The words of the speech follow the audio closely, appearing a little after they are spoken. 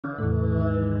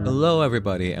Hello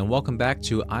everybody and welcome back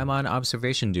to I'm on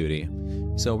observation duty.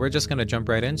 So we're just gonna jump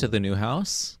right into the new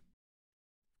house.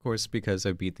 Of course, because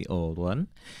I beat the old one.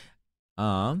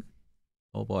 Oh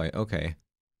boy, okay.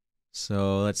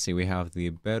 So let's see, we have the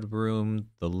bedroom,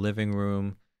 the living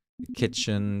room, the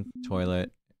kitchen,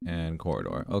 toilet, and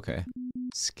corridor. Okay.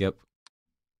 Skip.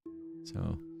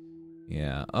 So,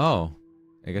 yeah. Oh,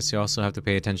 I guess you also have to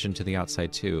pay attention to the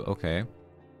outside too. Okay.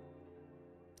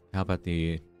 How about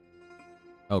the...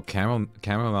 Oh, camera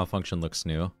malfunction looks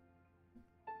new.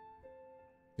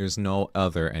 There's no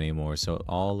other anymore, so it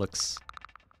all looks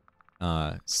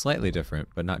slightly different,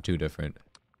 but not too different.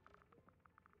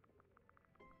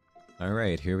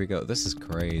 Alright, here we go. This is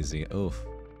crazy. Oof.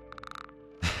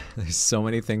 There's so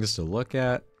many things to look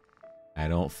at. I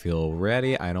don't feel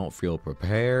ready. I don't feel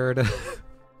prepared.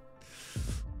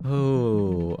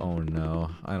 Oh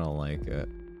no. I don't like it.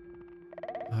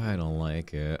 I don't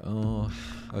like it. Oh,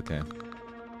 okay.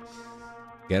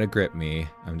 Get a grip, me.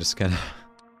 I'm just gonna...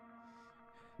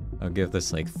 I'll give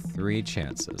this like 3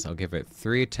 chances. I'll give it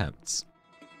 3 attempts.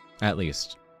 At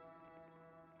least.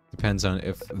 Depends on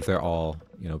if they're all,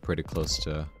 you know, pretty close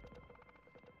to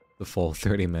the full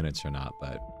 30 minutes or not,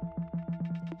 but...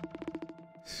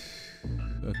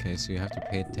 Okay, so you have to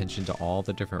pay attention to all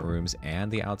the different rooms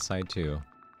and the outside too.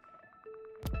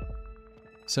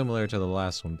 Similar to the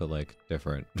last one, but like,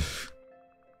 different.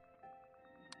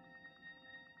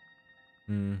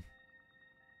 I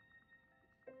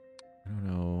don't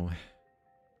know.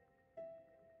 I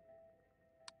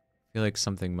feel like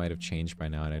something might have changed by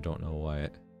now and I don't know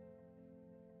what.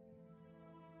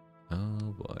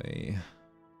 Oh boy.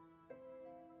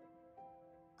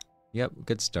 Yep,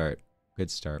 good start. Good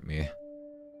start, me.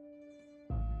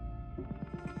 I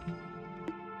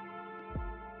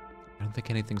don't think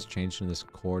anything's changed in this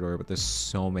corridor, but there's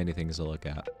so many things to look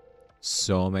at.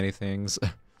 So many things.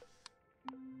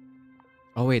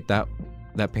 Oh wait, that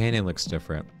painting looks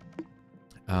different.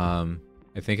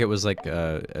 I think it was like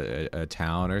a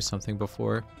town or something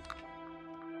before.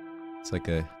 It's like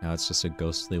now it's just a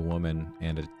ghostly woman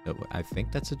and I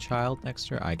think that's a child next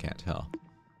to her? I can't tell.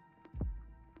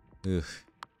 Oof.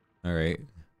 Alright.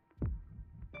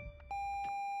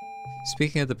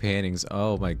 Speaking of the paintings,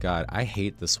 oh my god, I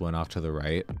hate this one off to the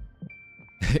right.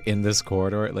 In this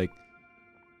corridor, like,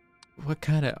 what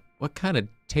kind of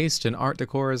taste in art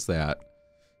decor is that?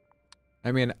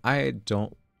 I mean, I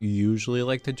don't usually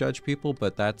like to judge people,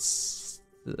 but that's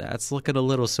looking a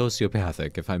little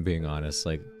sociopathic, if I'm being honest.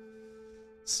 Like,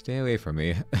 stay away from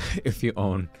me if you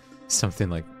own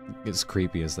something like as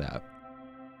creepy as that.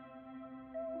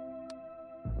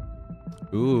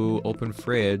 Ooh, open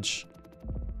fridge.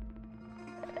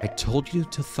 I told you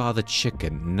to thaw the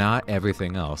chicken, not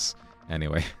everything else.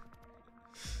 Anyway.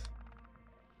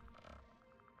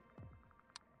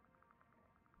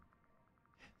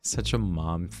 Such a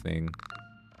mom thing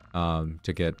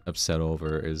to get upset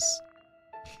over is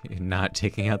not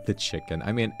taking out the chicken.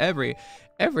 I mean, every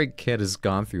kid has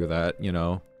gone through that, you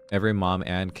know. Every mom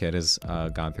and kid has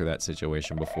gone through that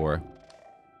situation before.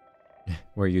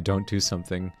 Where you don't do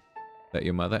something that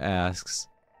your mother asks,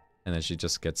 and then she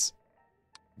just gets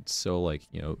so, like,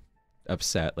 you know,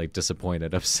 upset, like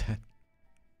disappointed, upset.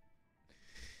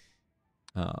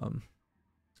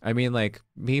 I mean, like,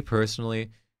 me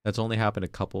personally, that's only happened a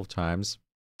couple of times,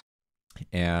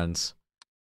 and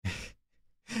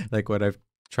like what I've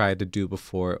tried to do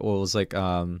before, well, it was like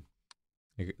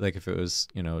if it was,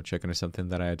 you know, chicken or something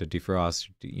that I had to defrost,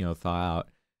 you know, thaw out,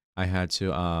 I had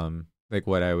to like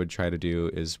what I would try to do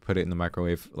is put it in the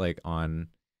microwave, like on,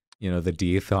 you know, the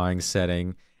de-thawing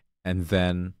setting, and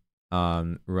then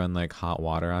run like hot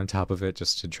water on top of it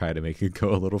just to try to make it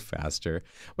go a little faster.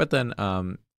 But then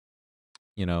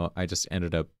you know, I just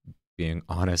ended up being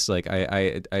honest. Like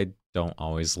I don't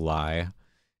always lie.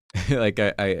 Like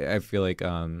I feel like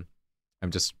I'm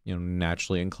just, you know,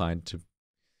 naturally inclined to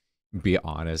be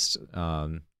honest.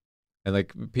 And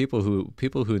like people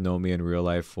who know me in real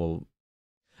life will,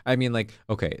 I mean, like,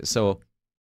 okay, so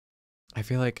I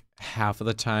feel like half of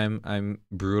the time I'm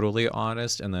brutally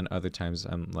honest, and then other times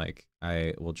I'm like,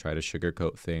 I will try to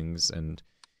sugarcoat things and,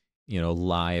 you know,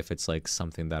 lie if it's like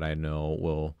something that I know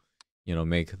will, you know,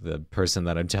 make the person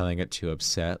that I'm telling it to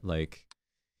upset. Like,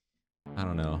 I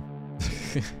don't know.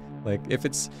 Like, if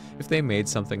they made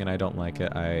something and I don't like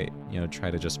it, I, you know,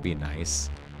 try to just be nice.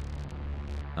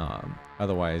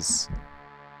 Otherwise,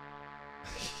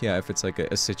 yeah, if it's like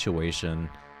a situation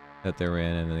that they're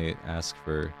in and they ask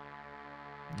for,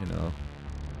 you know,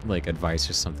 like advice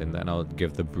or something, then I'll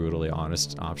give the brutally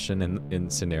honest option in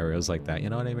scenarios like that, you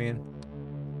know what I mean?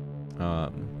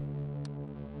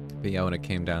 But yeah, when it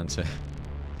came down to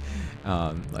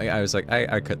Like I was like,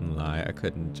 I couldn't lie. I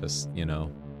couldn't just, you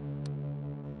know.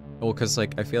 Well, because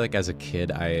like I feel like as a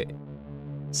kid I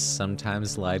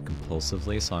sometimes lied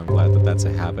compulsively, so I'm glad that that's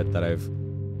a habit that I've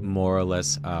more or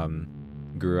less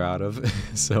grew out of.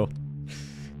 So,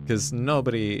 because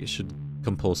nobody should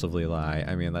compulsively lie.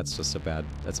 I mean, that's just a bad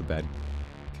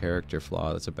character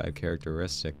flaw. That's a bad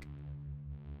characteristic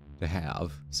to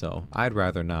have. So I'd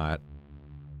rather not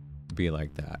be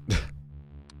like that.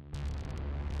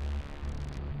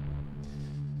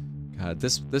 God,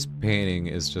 this painting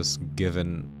is just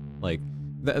given like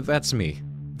that's me.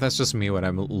 That's just me when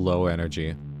I'm low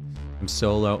energy. I'm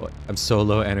so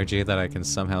low energy that I can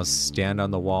somehow stand on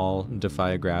the wall,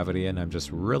 defy gravity, and I'm just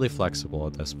really flexible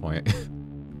at this point.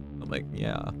 I'm like,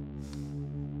 yeah.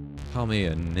 Call me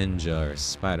a ninja or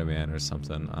Spider-Man or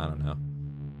something. I don't know.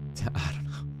 I don't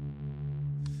know.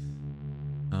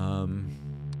 I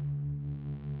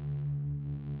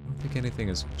don't think anything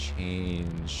has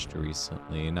changed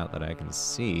recently, not that I can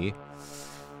see.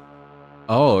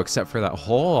 Oh, except for that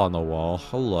hole on the wall.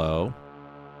 Hello.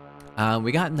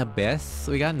 We got an abyss.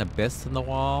 We got an abyss in the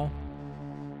wall.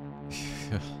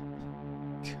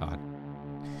 God.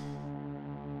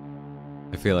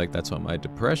 I feel like that's what my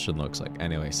depression looks like.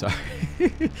 Anyway, sorry.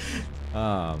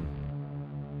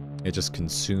 It just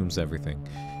consumes everything.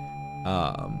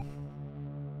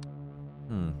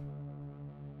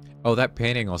 Oh, that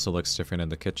painting also looks different in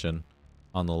the kitchen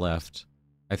on the left.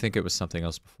 I think it was something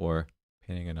else before.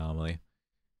 Painting anomaly.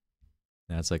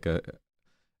 That's like a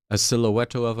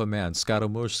silhouette of a man.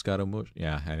 Scaramouche, Scaramouche.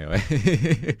 Yeah,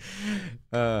 anyway.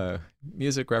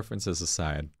 Music references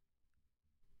aside.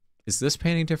 Is this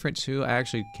painting different too? I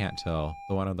actually can't tell.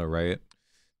 The one on the right.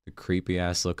 The creepy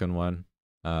ass looking one.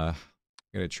 I'm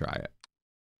gonna try it.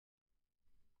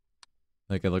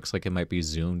 Like it looks like it might be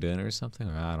zoomed in or something,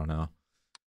 or I don't know.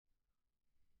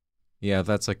 Yeah,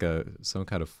 that's like some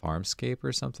kind of farmscape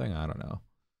or something. I don't know.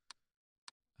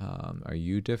 Are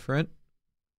you different?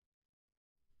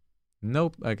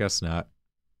 Nope, I guess not.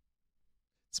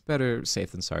 It's better safe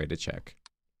than sorry to check.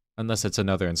 Unless it's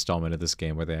another installment of this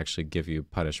game where they actually give you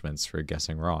punishments for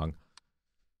guessing wrong.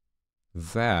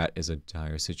 That is a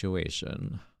dire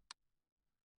situation.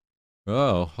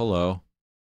 Oh, hello.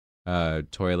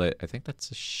 Toilet. I think that's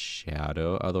a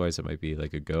shadow. Otherwise it might be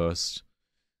like a ghost.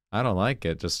 I don't like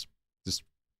it. Just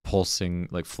pulsing,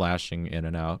 like flashing in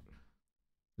and out.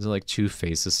 Is it like two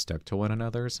faces stuck to one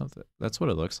another or something? That's what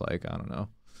it looks like. I don't know.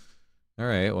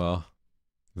 Alright, well.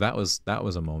 That was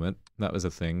a moment. That was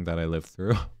a thing that I lived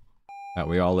through. That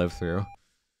we all lived through.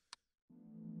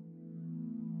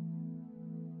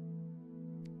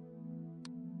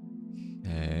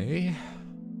 Okay.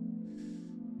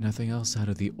 Nothing else out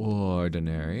of the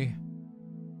ordinary.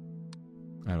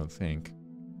 I don't think.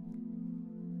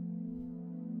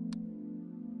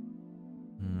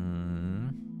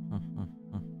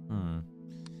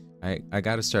 I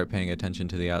gotta start paying attention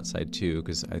to the outside too,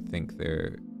 because I think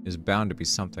there is bound to be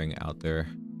something out there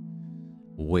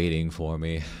waiting for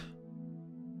me.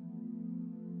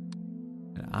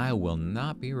 And I will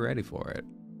not be ready for it.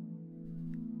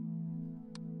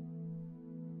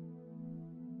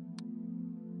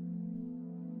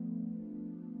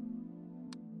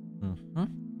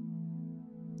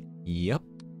 Yep.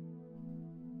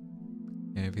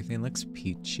 Everything looks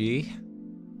peachy.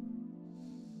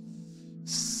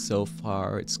 So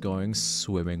far, it's going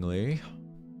swimmingly.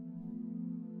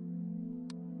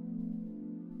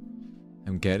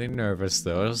 I'm getting nervous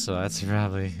though, so that's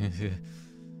probably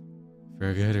for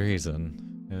a good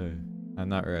reason. I'm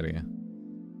not ready.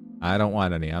 I don't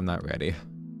want any. I'm not ready.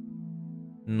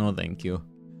 No, thank you.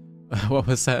 What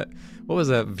was that? What was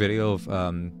that video of?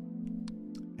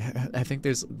 I think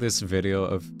there's this video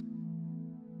of.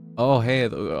 Oh, hey,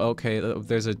 okay,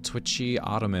 there's a twitchy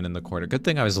ottoman in the corner. Good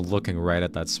thing I was looking right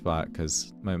at that spot,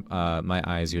 because my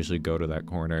eyes usually go to that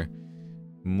corner.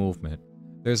 Movement.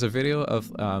 There's a video of,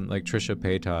 like, Trisha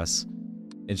Paytas,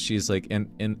 and she's, like,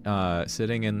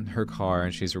 sitting in her car,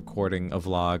 and she's recording a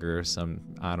vlog or some,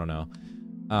 I don't know.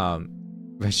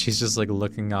 But she's just, like,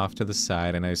 looking off to the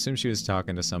side, and I assume she was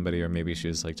talking to somebody, or maybe she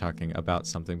was, like, talking about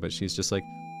something, but she's just like,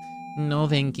 no,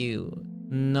 thank you.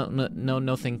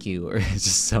 No, thank you, or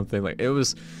just something like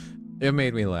it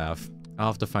made me laugh. I'll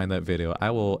have to find that video. I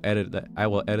will edit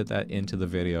that into the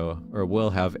video, or will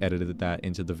have edited that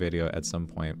into the video at some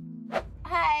point.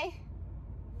 Hi.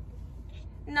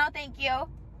 No, thank you.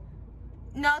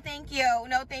 No, thank you.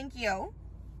 No, thank you.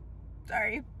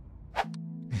 Sorry.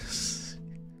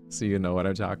 So you know what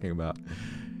I'm talking about.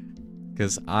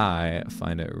 Because I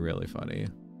find it really funny.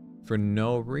 For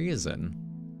no reason.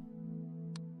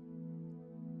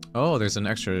 Oh, there's an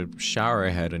extra shower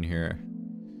head in here.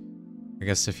 I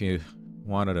guess if you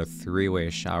wanted a three-way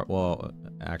shower, well,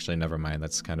 actually, never mind.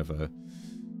 That's kind of a,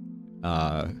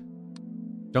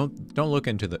 don't look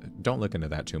into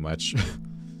that too much.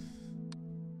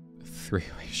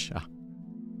 Three-way shower.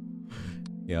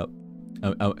 Yep.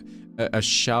 A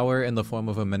shower in the form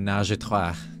of a ménage à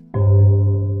trois.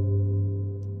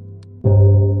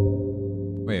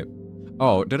 Wait.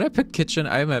 Oh, did I pick kitchen?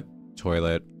 I meant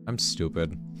toilet. I'm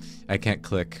stupid. I can't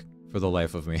click for the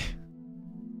life of me.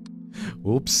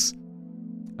 Oops.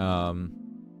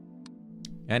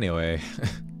 Anyway.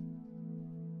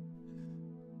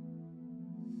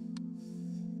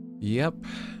 Yep.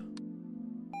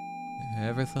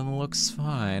 Everything looks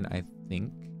fine, I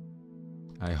think.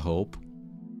 I hope.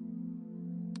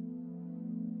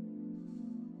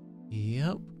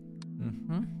 Yep.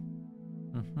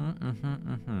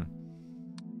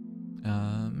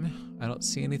 I don't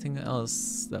see anything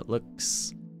else that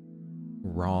looks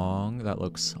wrong, that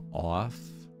looks off.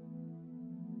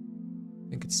 I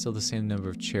think it's still the same number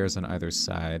of chairs on either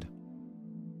side.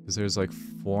 Because there's like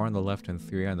 4 on the left and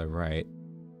 3 on the right.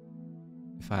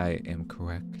 If I am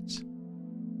correct.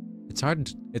 It's hard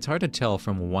to tell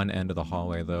from one end of the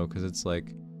hallway though, because it's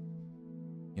like,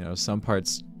 you know, some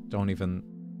parts don't even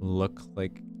look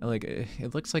like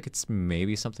it looks like it's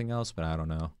maybe something else, but I don't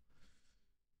know.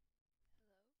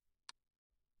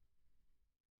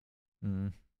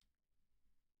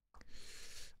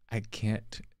 I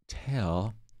can't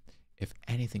tell if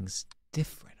anything's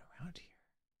different around here.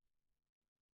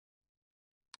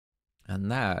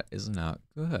 And that is not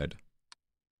good.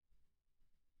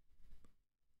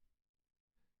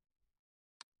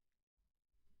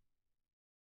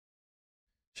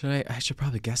 I should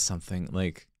probably guess something,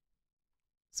 like,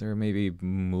 is there maybe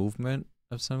movement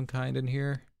of some kind in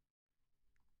here?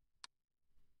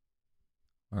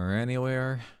 Or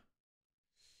anywhere?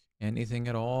 Anything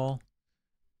at all?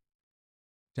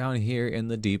 Down here in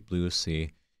the deep blue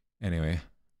sea. Anyway.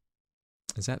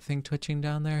 Is that thing twitching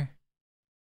down there?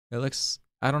 It looks,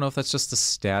 I don't know if that's just the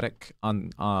static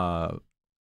on,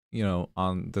 you know,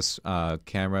 on this,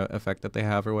 camera effect that they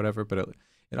have or whatever, but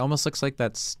it almost looks like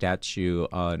that statue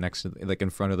next to, like in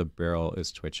front of the barrel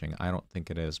is twitching. I don't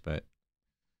think it is, but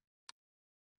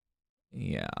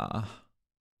yeah.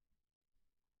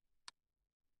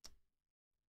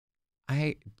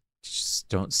 I just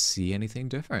don't see anything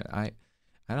different. I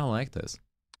don't like this.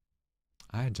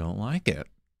 I don't like it,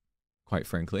 quite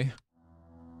frankly.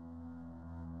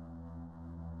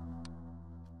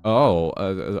 Oh,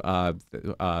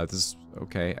 this,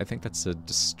 okay, I think that's a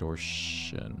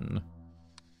distortion.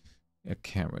 A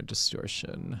camera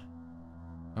distortion.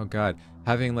 Oh god,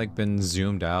 having like been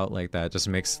zoomed out like that just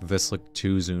makes this look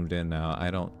too zoomed in now. I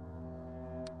don't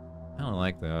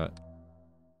like that.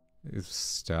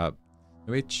 Stop.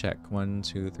 Let me check. 1,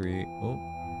 2, 3. Oh.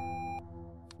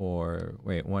 4.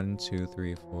 Wait, 1, 2,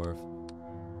 3, 4.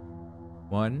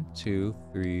 1, 2,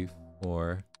 3,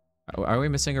 4. Are we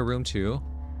missing a room too?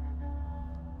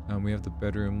 We have the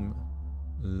bedroom,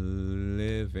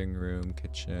 living room,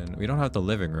 kitchen. We don't have the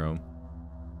living room.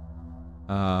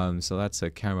 So that's a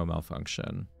camera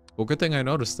malfunction. Well, good thing I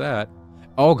noticed that.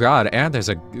 Oh god, and there's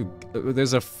a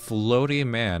floaty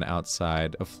man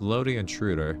outside, a floaty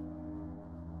intruder.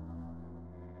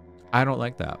 I don't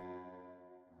like that.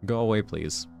 Go away,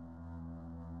 please.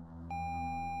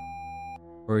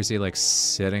 Or is he like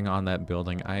sitting on that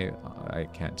building? I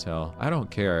can't tell. I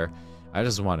don't care. I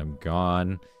just want him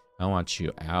gone. I want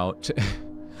you out.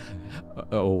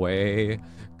 Away.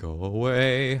 Go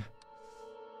away.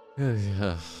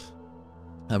 I'm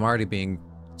already being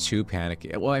too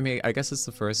panicky. Well, I mean, I guess it's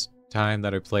the first time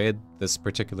that I played this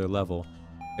particular level.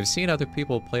 I've seen other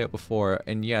people play it before,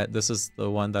 and yet this is the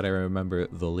one that I remember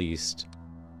the least.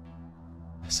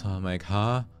 So I'm like,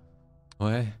 huh?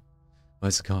 What?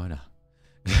 What's going on?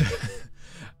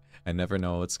 I never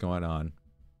know what's going on.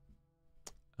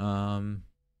 I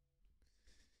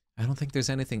don't think there's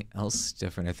anything else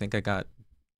different. I think I got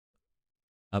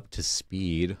up to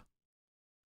speed.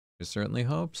 I certainly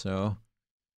hope so.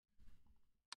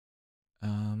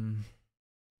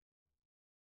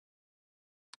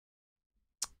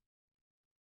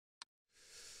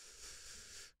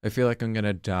 I feel like I'm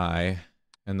gonna die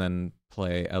and then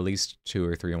play at least 2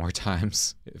 or 3 more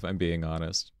times, if I'm being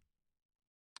honest.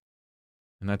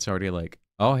 And that's already like,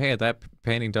 oh hey, that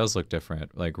painting does look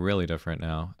different, like really different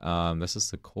now. This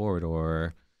is the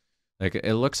corridor. Like,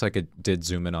 it looks like it did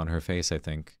zoom in on her face, I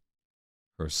think.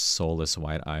 Her soulless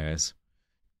white eyes.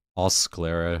 All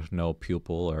sclera, no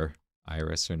pupil or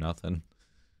iris or nothing.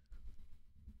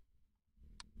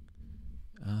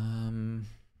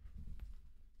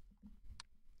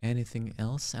 Anything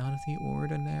else out of the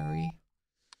ordinary?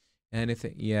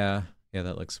 Anything? Yeah. Yeah,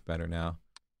 that looks better now.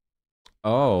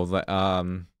 Oh,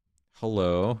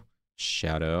 hello,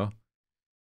 shadow.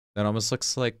 That almost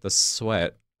looks like the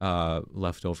sweat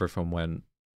left over from when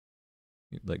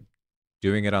like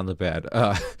doing it on the bed.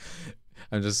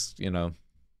 I'm just,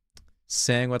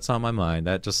 saying what's on my mind.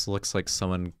 That just looks like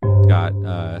someone got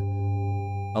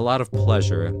a lot of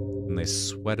pleasure and they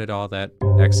sweated all that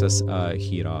excess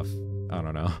heat off. I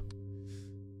don't know.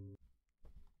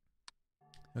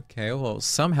 Okay, well,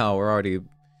 somehow we're already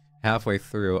halfway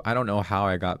through. I don't know how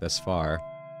I got this far,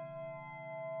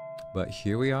 but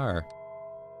here we are.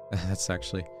 That's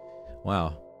actually,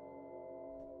 wow.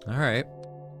 All right.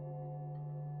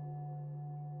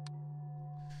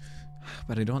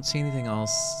 But I don't see anything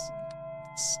else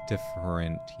that's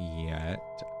different yet.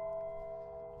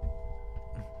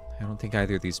 I don't think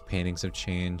either of these paintings have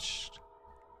changed.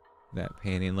 That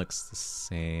painting looks the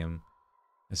same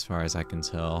as far as I can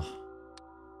tell.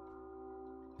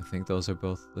 I think those are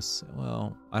both the same.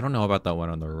 Well, I don't know about that one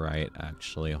on the right,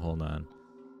 actually. Hold on.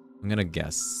 I'm gonna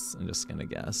guess. I'm just gonna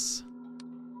guess.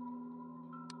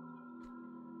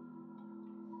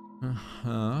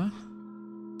 Uh-huh.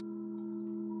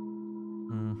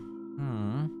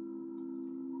 Mm-hmm.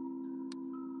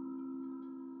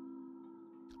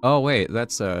 Oh, wait,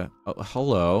 that's a... Oh,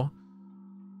 hello.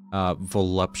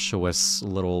 Voluptuous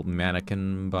little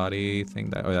mannequin body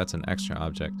thing. Oh, that's an extra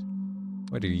object.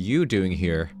 What are you doing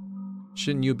here?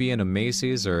 Shouldn't you be in a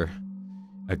Macy's or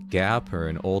a Gap or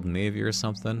an Old Navy or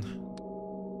something?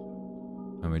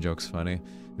 Oh, my joke's funny.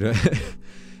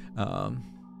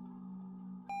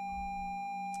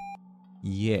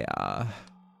 Yeah.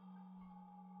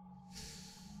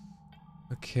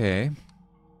 Okay.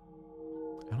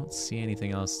 I don't see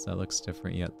anything else that looks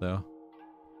different yet, though.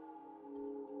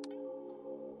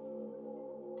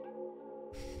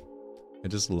 I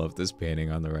just love this painting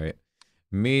on the right.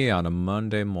 Me on a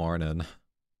Monday morning.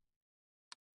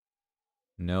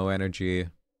 No energy.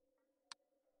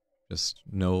 Just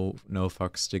no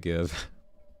fucks to give.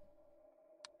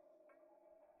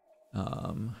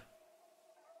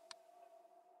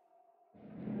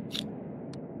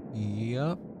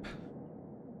 Yup.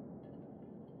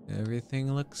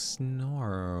 Everything looks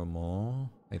normal,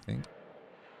 I think.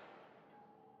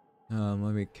 Let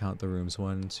me count the rooms.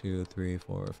 1, 2, 3,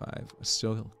 4, 5.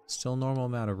 Still normal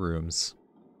amount of rooms.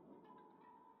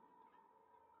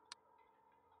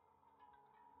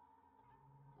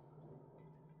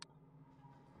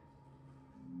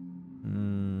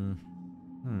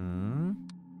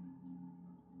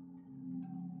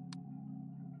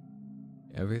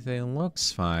 Everything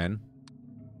looks fine.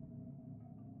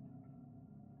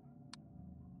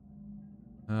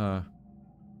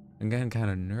 I'm getting kind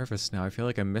of nervous now. I feel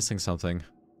like I'm missing something.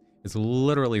 It's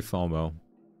literally FOMO.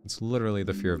 It's literally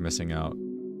the fear of missing out.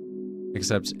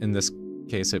 Except in this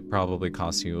case, it probably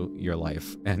costs you your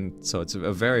life. And so it's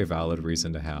a very valid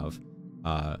reason to have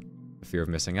a fear of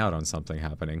missing out on something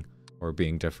happening or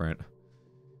being different.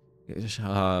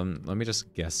 Let me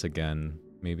just guess again.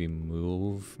 Maybe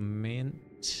movement?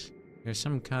 There's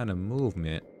some kind of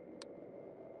movement.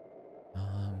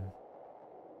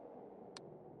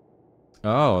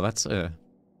 Oh, that's a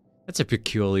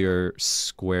peculiar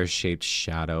square-shaped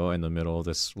shadow in the middle of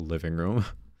this living room.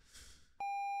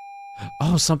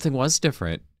 Oh, something was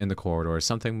different in the corridor.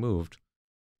 Something moved.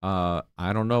 I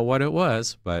don't know what it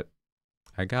was, but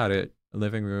I got it.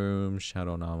 Living room,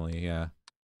 shadow anomaly, yeah.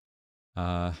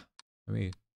 I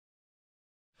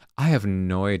have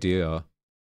no idea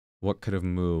what could have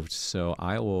moved, so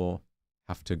I will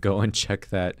have to go and check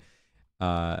that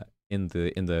in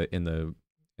the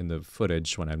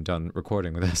footage when I'm done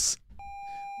recording this.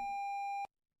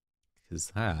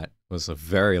 Because that was a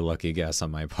very lucky guess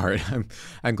on my part.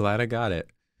 I'm glad I got it.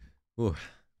 Ooh.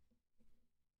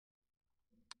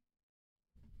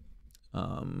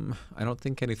 I don't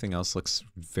think anything else looks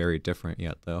very different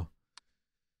yet, though.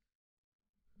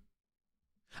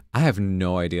 I have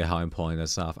no idea how I'm pulling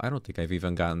this off. I don't think I've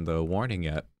even gotten the warning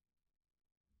yet.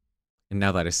 And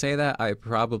now that I say that, I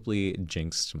probably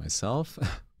jinxed myself.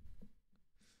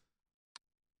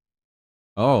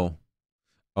 Oh.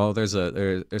 Oh, there's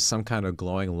some kind of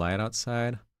glowing light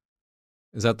outside.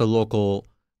 Is that the local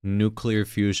nuclear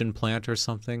fusion plant or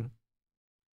something?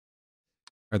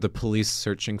 Are the police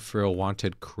searching for a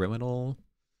wanted criminal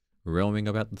roaming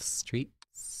about the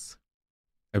streets?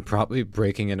 And probably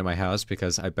breaking into my house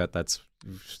because I bet that's...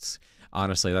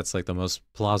 Honestly, that's like the most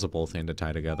plausible thing to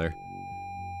tie together.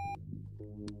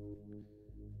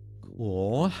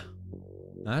 Cool.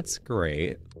 That's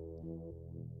great.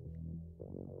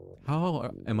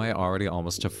 How am I already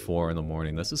almost to 4 in the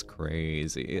morning? This is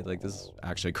crazy. Like, this is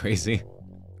actually crazy.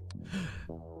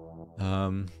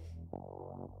 Um.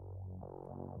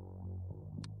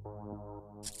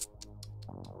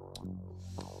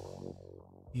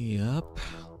 Yep.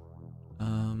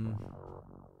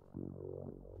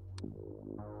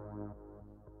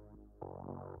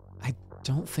 I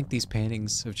don't think these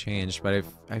paintings have changed, but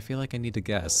I feel like I need to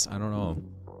guess. I don't know.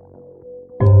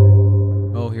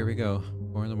 Oh, here we go.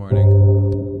 4 in the morning.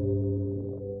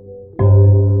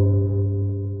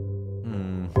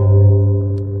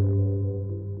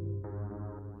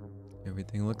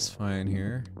 Everything looks fine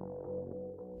here.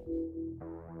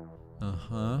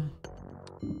 Uh-huh.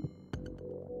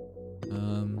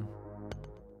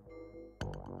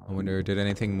 I wonder, did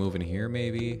anything move in here,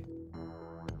 maybe?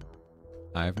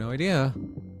 I have no idea.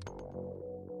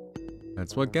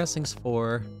 That's what guessing's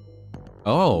for.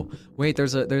 Oh, wait,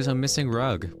 there's a missing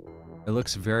rug. It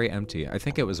looks very empty. I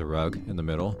think it was a rug in the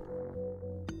middle.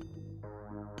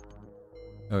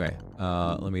 Okay,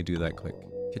 let me do that quick.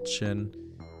 Kitchen,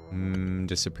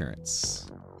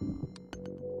 disappearance.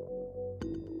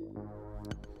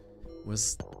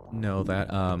 No,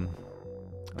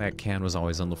 that can was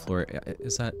always on the floor.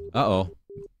 Is that, uh-oh.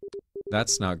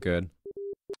 That's not good.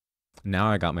 Now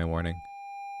I got my warning.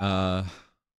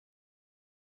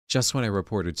 Just when I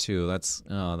reported too, that's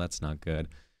not good.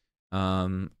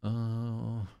 Oh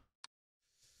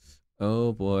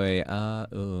boy,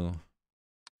 oh.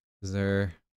 Is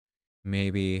there,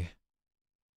 maybe,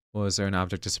 was there an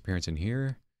object disappearance in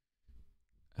here?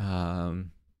 I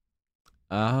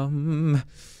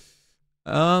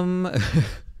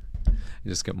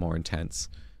just get more intense.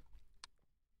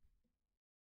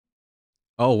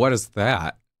 Oh, what is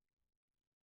that?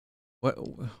 What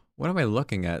am I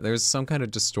looking at? There's some kind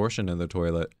of distortion in the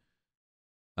toilet.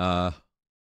 I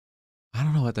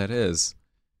don't know what that is.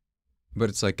 But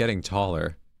it's like getting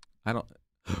taller. I don't...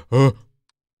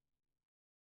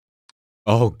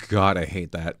 Oh god, I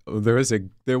hate that. There was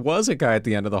a guy at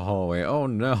the end of the hallway. Oh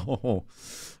no.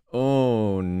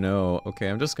 Oh no. Okay,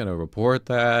 I'm just gonna report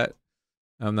that.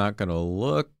 I'm not gonna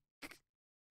look.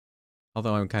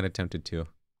 Although I'm kind of tempted to.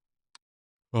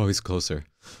 Oh, he's closer.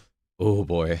 Oh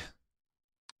boy.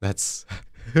 That's...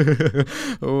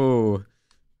 oh.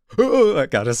 Oh, I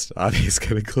gotta stop. He's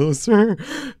getting closer.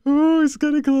 Oh, he's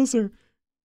getting closer.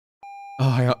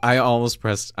 Oh, I almost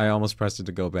pressed it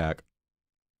to go back.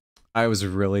 I was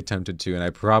really tempted to, and I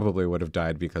probably would have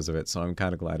died because of it, so I'm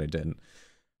kind of glad I didn't.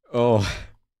 Oh,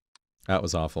 that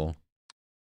was awful.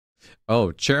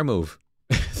 Oh, chair move.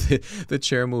 The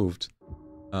chair moved.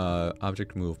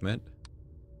 Object movement.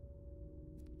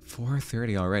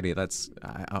 4:30 already. That's...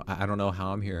 I don't know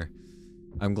how I'm here.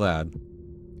 I'm glad.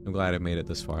 I'm glad I made it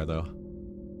this far, though.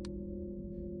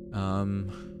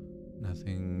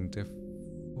 Nothing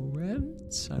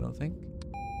different, I don't think.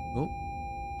 Oh.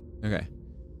 Okay.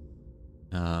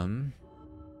 I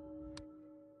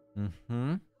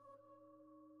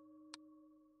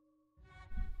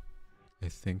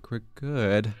think we're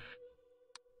good.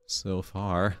 So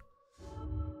far.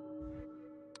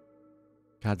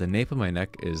 God, the nape of my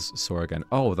neck is sore again.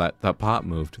 Oh, that pot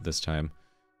moved this time.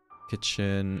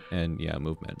 Kitchen and, yeah,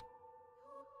 movement.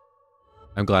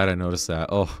 I'm glad I noticed that.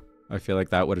 Oh, I feel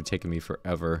like that would have taken me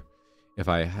forever if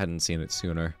I hadn't seen it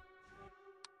sooner.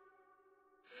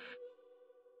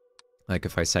 Like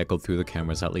if I cycled through the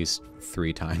cameras at least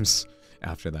 3 times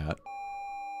after that.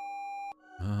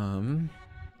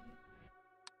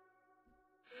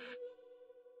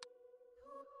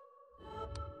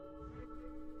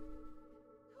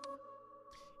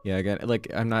 Yeah, again, like,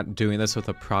 I'm not doing this with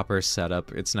a proper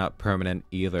setup. It's not permanent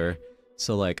either.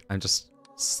 So, like, I'm just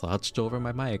slouched over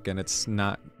my mic, and it's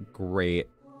not great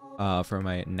for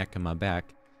my neck and my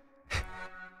back.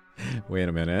 Wait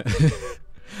a minute.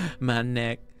 My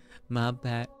neck, my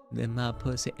back, then my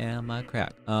pussy and my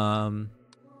crack.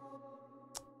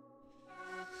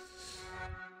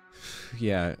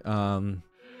 Yeah,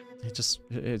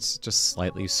 it's just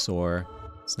slightly sore.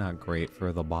 It's not great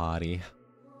for the body.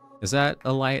 Is that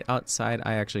a light outside?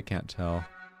 I actually can't tell.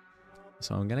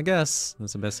 So I'm gonna guess.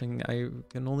 That's the best thing I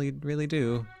can only really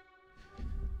do.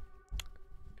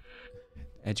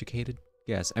 Educated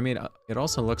guess. I mean, it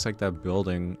also looks like that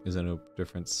building is in a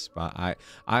different spot.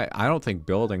 I don't think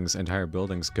entire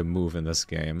buildings can move in this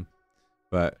game.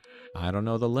 But I don't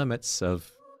know the limits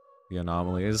of the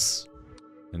anomalies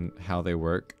and how they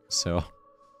work, so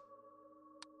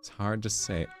it's hard to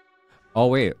say. Oh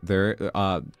wait, there,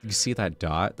 you see that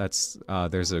dot? That's,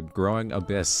 there's a growing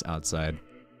abyss outside.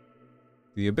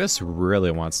 The abyss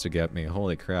really wants to get me,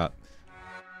 holy crap.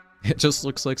 It just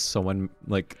looks like someone,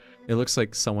 like, it looks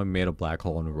like someone made a black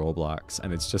hole in Roblox,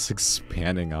 and it's just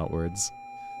expanding outwards.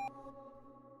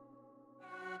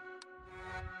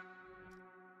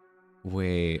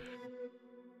 Wait.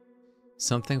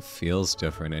 Something feels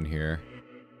different in here.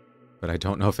 But I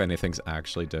don't know if anything's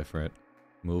actually different.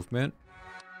 Movement?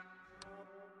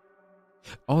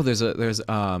 Oh, there's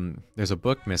a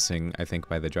book missing, I think,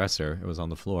 by the dresser. It was on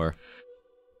the floor.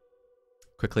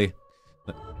 Quickly.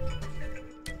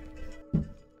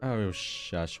 Oh,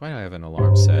 shush. Why do I have an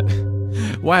alarm set?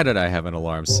 Why did I have an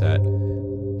alarm set?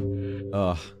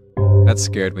 Ugh. That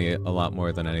scared me a lot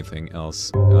more than anything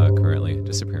else currently.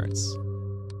 Disappearance.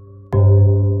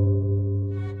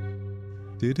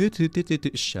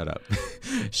 Shut up.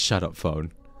 Shut up,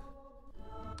 phone.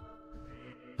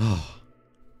 Oh.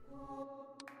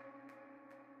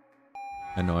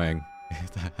 Annoying.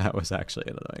 That was actually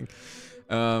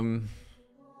annoying.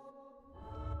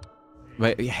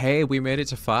 But hey, we made it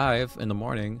to 5 in the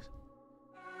morning.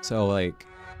 So, like,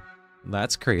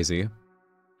 that's crazy.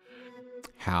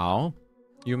 How?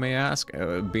 You may ask.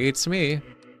 It beats me.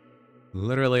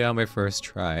 Literally on my first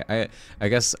try. I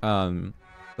guess, the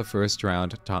first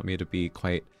round taught me to be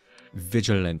quite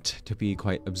vigilant, to be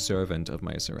quite observant of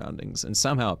my surroundings, and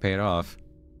somehow it paid off.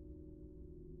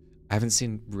 I haven't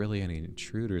seen really any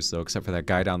intruders, though, except for that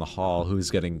guy down the hall who's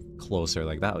getting closer.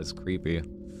 Like, that was creepy.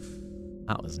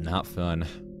 That was not fun.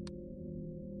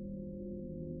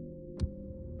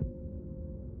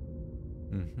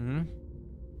 Mm-hmm.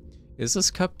 Is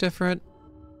this cup different?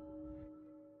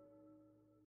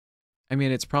 I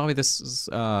mean, it's probably this is,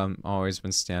 always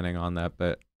been standing on that,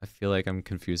 but I feel like I'm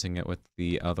confusing it with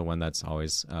the other one that's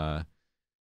always,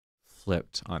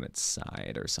 flipped on its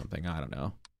side or something. I don't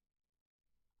know.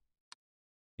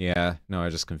 Yeah, no, I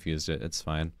just confused it. It's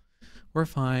fine. We're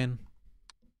fine.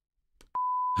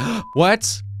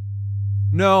 What?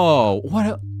 No.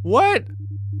 What?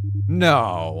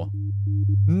 No.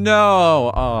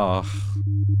 No. Oh.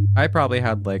 I probably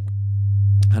had like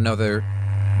another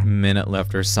minute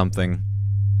left or something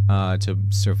to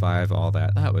survive all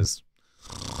that. That was...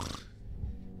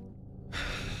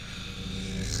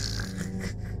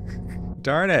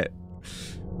 Darn it.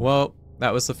 Well,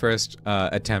 that was the first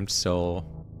attempt, so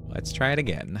let's try it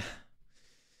again.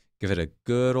 Give it a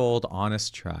good old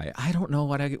honest try. I don't know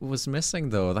what I was missing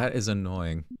though. That is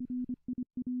annoying.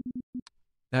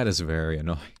 That is very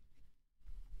annoying.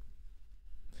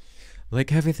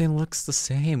 Like everything looks the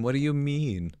same. What do you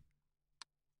mean?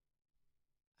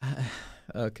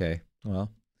 Okay, well.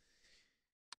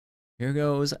 Here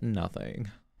goes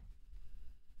nothing.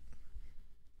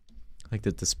 Like,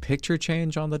 did this picture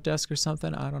change on the desk or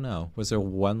something? I don't know. Was there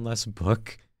one less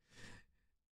book?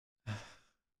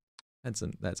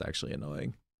 That's actually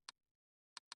annoying.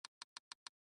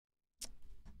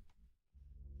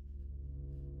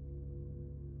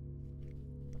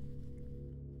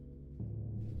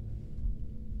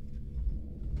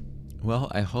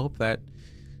 Well, I hope that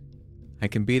I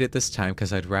can beat it this time,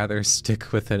 because I'd rather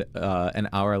stick with an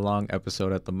hour-long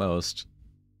episode at the most.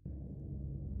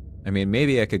 I mean,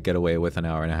 maybe I could get away with an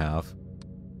hour and a half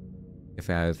if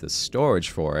I have the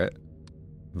storage for it,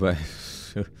 but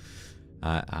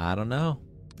I don't know.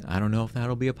 I don't know if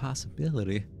that'll be a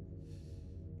possibility.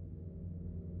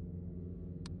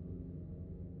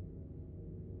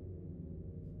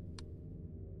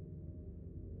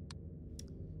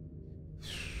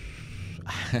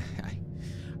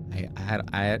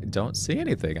 I don't see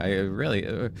anything. I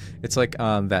really, it's like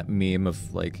that meme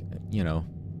of like, you know,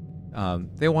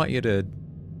 they want you to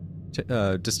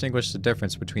distinguish the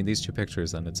difference between these two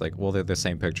pictures, and it's like, well, they're the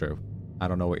same picture. I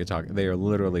don't know what you're talking. They are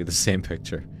literally the same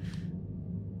picture.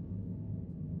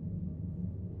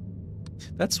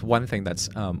 That's one thing that's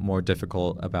more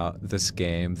difficult about this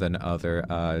game than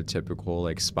other typical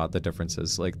like spot the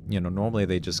differences. Like, you know, normally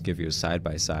they just give you a side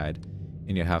by side,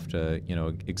 and you have to, you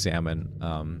know, examine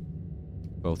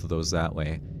both of those that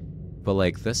way. But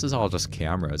like, this is all just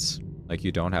cameras. Like,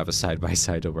 you don't have a side by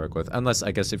side to work with, unless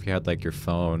I guess if you had like your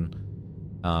phone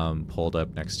pulled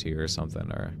up next to you or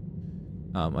something, or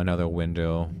another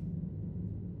window.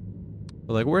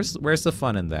 But like, where's the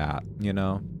fun in that, you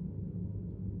know?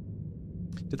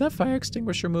 Did that fire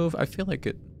extinguisher move? I feel like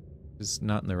it is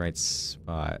not in the right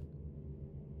spot.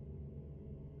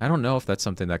 I don't know if that's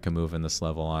something that can move in this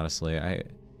level, honestly. I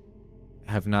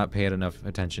have not paid enough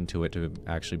attention to it to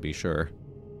actually be sure.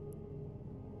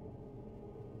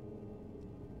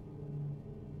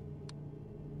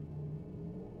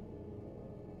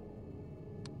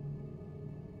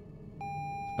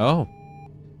 Oh.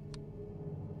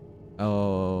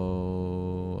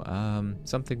 Oh,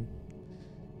 something...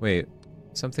 Wait,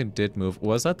 something did move.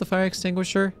 Was that the fire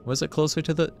extinguisher? Was it closer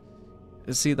to the...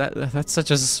 See, that's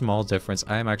such a small difference.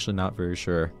 I am actually not very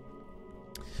sure.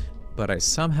 But I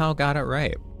somehow got it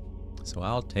right. So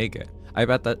I'll take it. I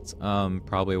bet that's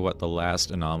probably what the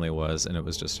last anomaly was, and it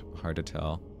was just hard to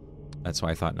tell. That's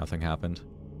why I thought nothing happened.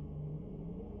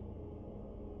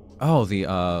 Oh, the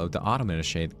ottoman is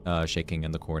shaking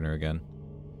in the corner again.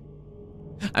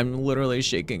 I'm literally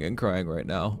shaking and crying right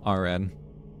now, RN.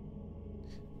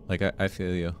 Like, I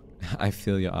feel you. I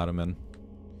feel you, Ottoman.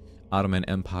 Ottoman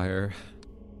Empire.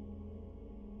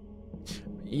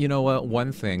 You know what?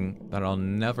 One thing that I'll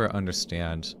never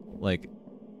understand, like,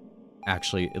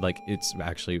 actually, like, it's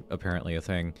actually apparently a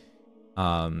thing.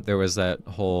 There was that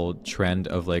whole trend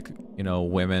of, like, you know,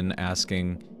 women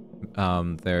asking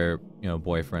their, you know,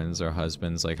 boyfriends or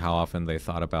husbands, like, how often they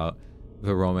thought about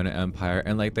the Roman Empire,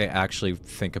 and, like, they actually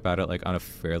think about it, like, on a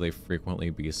fairly frequently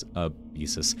basis.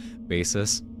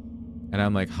 And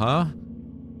I'm like, huh?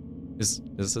 Is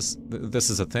this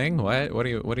is a thing? What do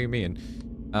you mean?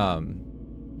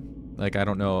 Like, I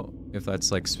don't know if that's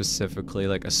like specifically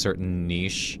like a certain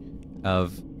niche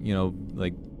of, you know,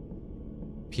 like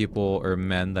people or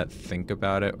men that think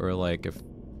about it, or like if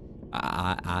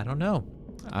I don't know.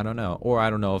 I don't know. Or I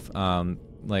don't know if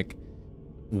like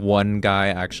one guy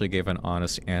actually gave an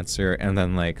honest answer and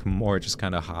then like more just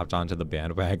kind of hopped onto the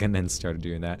bandwagon and started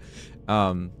doing that.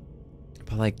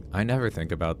 But like I never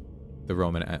think about the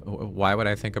why would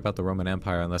I think about the Roman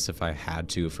Empire unless if I had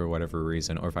to for whatever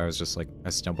reason, or if I was just like I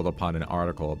stumbled upon an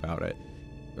article about it.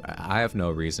 I have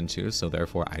no reason to, so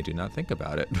therefore I do not think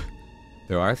about it.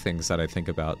 There are things that I think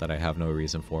about that I have no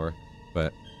reason for,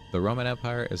 but the Roman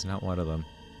Empire is not one of them.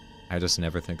 I just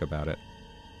never think about it.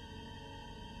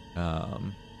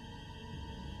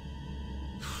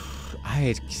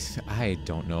 I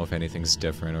don't know if anything's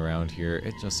different around here.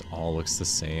 It just all looks the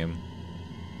same.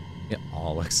 It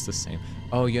all looks the same.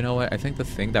 Oh, you know what? I think the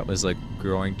thing that was like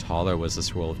growing taller was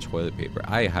this roll of toilet paper.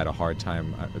 I had a hard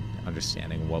time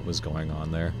understanding what was going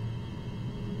on there.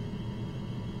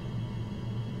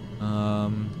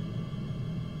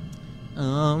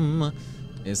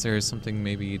 Is there something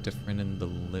maybe different in the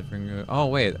living room? Oh,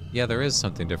 wait. Yeah, there is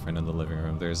something different in the living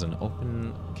room. There's an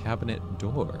open cabinet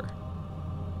door.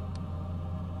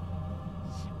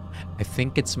 I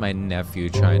think it's my nephew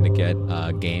trying to get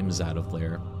games out of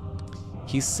there.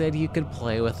 He said you could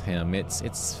play with him.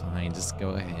 It's fine. Just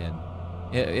go ahead.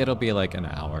 It'll be like an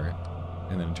hour,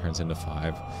 and then it turns into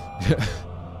 5.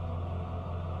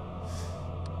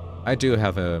 I do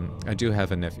have a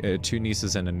nephew, 2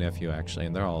 nieces and a nephew actually,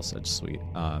 and they're all such sweet.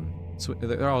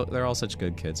 They're all such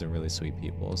good kids and really sweet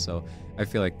people. So I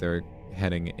feel like they're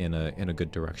heading in a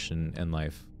good direction in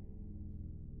life.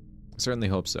 Certainly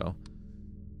hope so.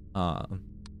 God,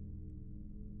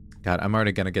 I'm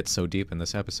already gonna get so deep in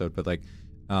this episode, but like,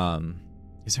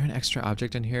 is there an extra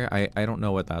object in here? I don't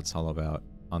know what that's all about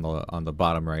on the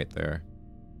bottom right there.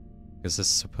 Is this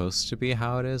supposed to be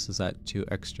how it is? Is that 2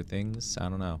 extra things? I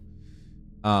don't know.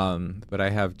 But I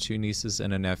have 2 nieces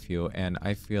and a nephew, and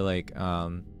I feel like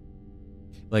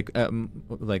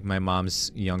my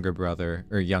mom's younger brother,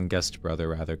 or youngest brother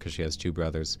rather, because she has 2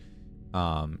 brothers.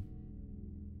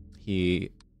 He,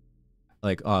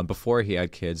 like, before he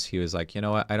had kids, he was like, you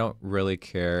know what? I don't really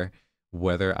care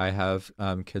whether I have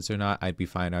kids or not. I'd be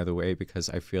fine either way, because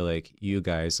I feel like you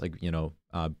guys, like, you know,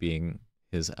 being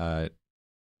his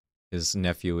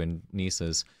nephew and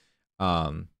nieces,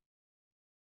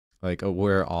 like,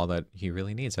 we're all that he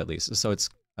really needs, at least. So it's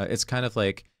kind of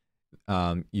like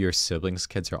your siblings'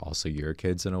 kids are also your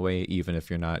kids in a way, even if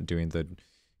you're not doing the,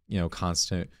 you know,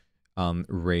 constant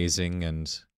raising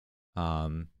and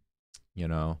you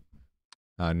know,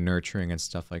 nurturing and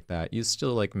stuff like that. You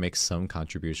still like make some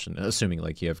contribution, assuming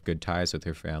like you have good ties with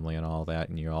your family and all that,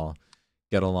 and you all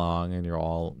get along and you're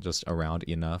all just around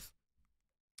enough.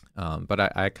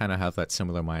 But I kind of have that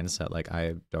similar mindset. Like,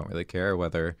 I don't really care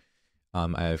whether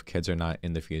I have kids or not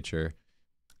in the future.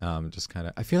 Just kind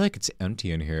of, I feel like it's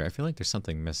empty in here. I feel like there's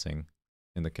something missing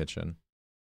in the kitchen.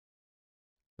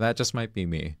 That just might be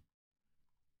me.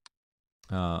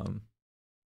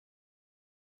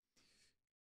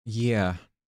 Yeah,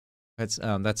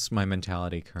 that's my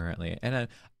mentality currently. And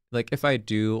like, if I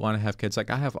do want to have kids, like,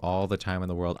 I have all the time in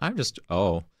the world. I'm just,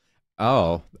 that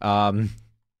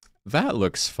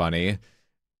looks funny.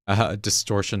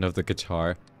 Distortion of the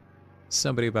guitar.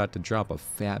 Somebody about to drop a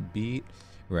fat beat.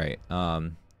 Right.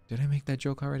 Did I make that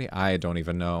joke already? I don't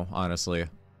even know, honestly.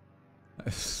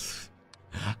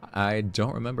 I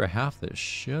don't remember half the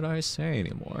shit I say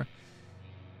anymore.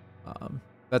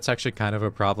 That's actually kind of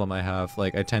a problem I have.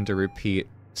 Like, I tend to repeat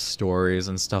stories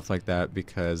and stuff like that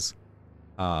because,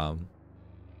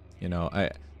 you know,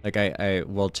 I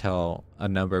will tell a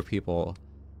number of people,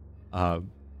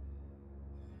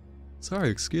 sorry,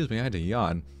 excuse me, I had to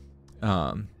yawn.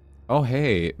 Oh,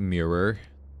 hey, mirror.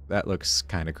 that looks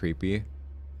kind of creepy.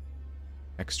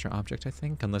 Extra object, I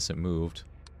think, unless it moved.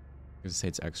 Because it say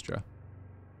it's extra.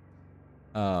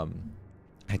 I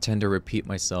tend to repeat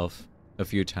myself a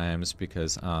few times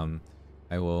because I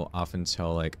will often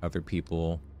tell like other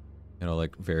people, you know,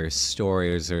 like various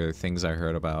stories or things I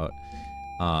heard about,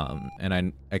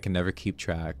 and I can never keep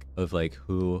track of like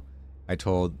who I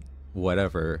told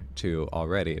whatever to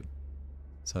already.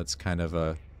 So it's kind of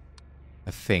a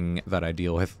thing that I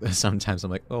deal with. Sometimes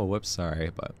I'm like, oh, whoops,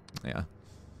 sorry, but yeah,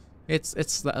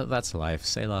 that's life.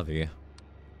 C'est la vie.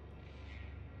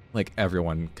 Like,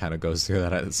 everyone kind of goes through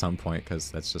that at some point, because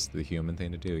that's just the human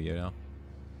thing to do, you know?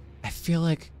 I feel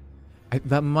like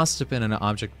that must have been an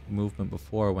object movement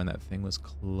before when that thing was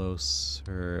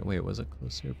closer. Wait, was it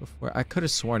closer before? I could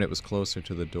have sworn it was closer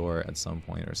to the door at some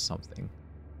point or something.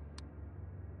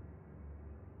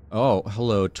 Oh,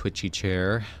 hello, twitchy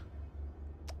chair.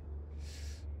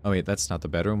 Oh wait, that's not the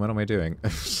bedroom. What am I doing?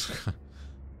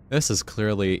 This is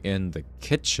clearly in the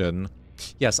kitchen.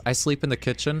 Yes, I sleep in the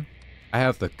kitchen. I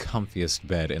have the comfiest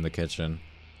bed in the kitchen.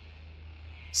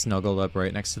 Snuggled up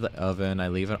right next to the oven. I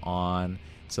leave it on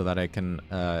so that I can,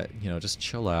 you know, just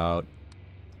chill out.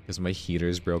 Because my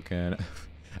heater's broken.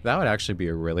 That would actually be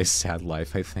a really sad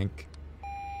life, I think.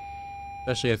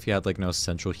 Especially if you had, like, no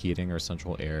central heating or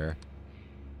central air.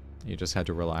 You just had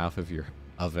to rely off of your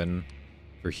oven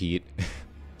for heat.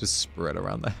 Just spread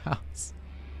around the house.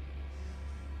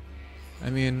 I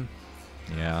mean,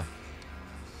 yeah.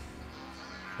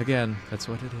 Again, that's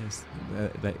what it is.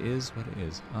 That is what it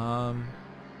is. I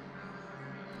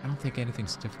don't think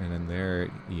anything's different in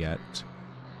there yet.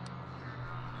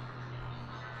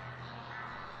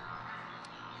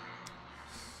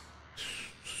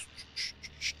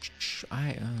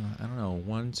 I don't know.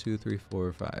 1, 2, 3,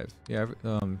 4, 5. Yeah,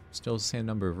 still the same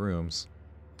number of rooms.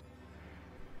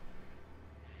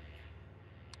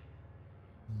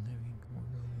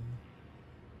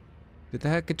 Did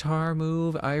that guitar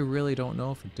move? I really don't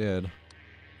know if it did.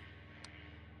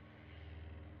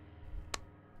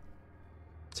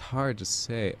 It's hard to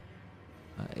say.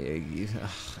 I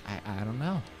don't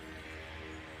know.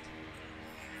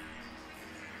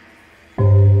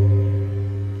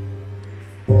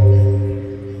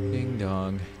 Ding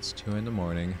dong. It's 2 in the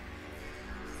morning.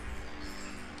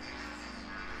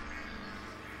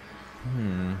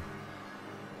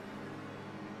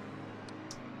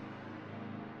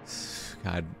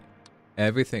 God,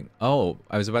 everything. Oh,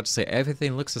 I was about to say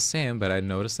everything looks the same, but I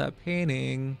noticed that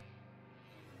painting.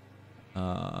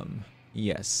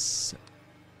 Yes.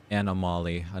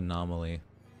 Anomaly.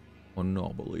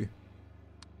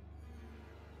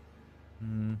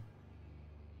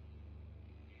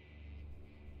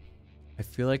 I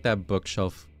feel like that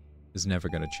bookshelf is never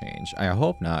gonna change. I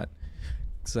hope not.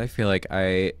 Because I feel like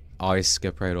I always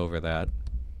skip right over that.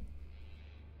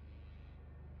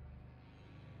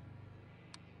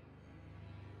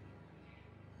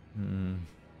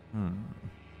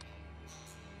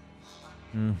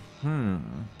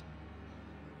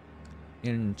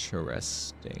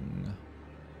 Interesting.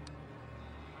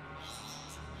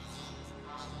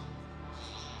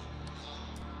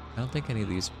 I don't think any of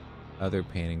these other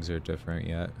paintings are different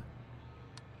yet.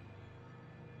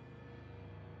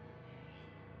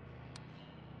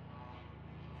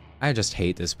 I just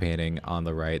hate this painting on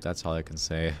the right, that's all I can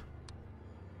say.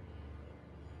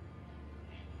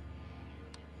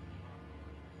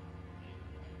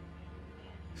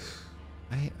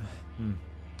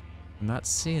 I'm not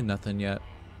seeing nothing yet.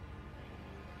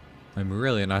 I'm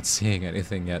really not seeing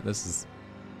anything yet. This is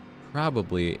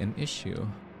probably an issue.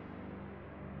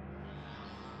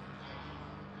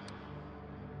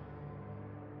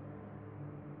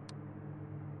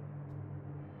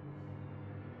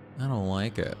 I don't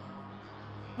like it.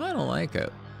 I don't like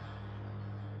it.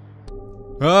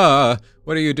 Ah!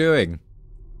 What are you doing?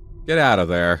 Get out of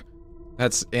there.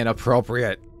 That's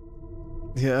inappropriate.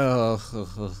 Yeah.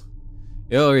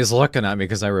 Oh, he's looking at me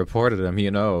because I reported him. He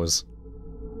knows.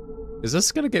 Is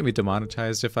this gonna get me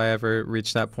demonetized if I ever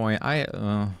reach that point? I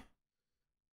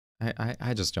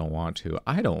just don't want to.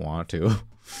 I don't want to.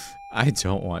 I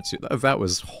don't want to. That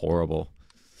was horrible.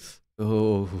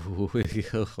 Oh,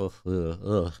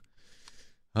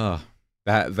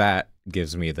 that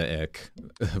gives me the ick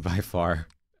by far.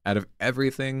 Out of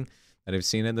everything that I've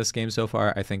seen in this game so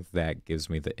far, I think that gives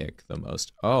me the ick the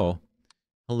most. Oh,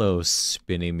 hello,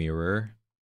 spinny mirror.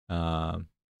 Oh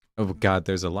God,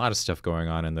 there's a lot of stuff going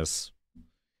on in this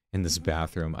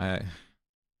bathroom.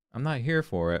 I'm not here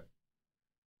for it.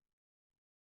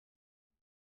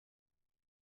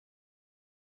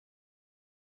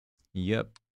 Yep.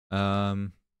 I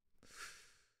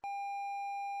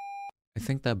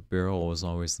think that barrel was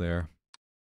always there.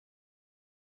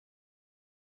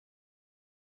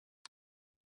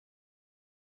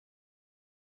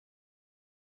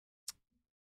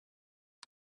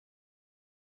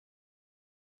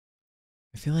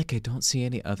 I feel like I don't see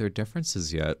any other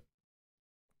differences yet.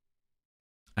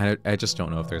 I just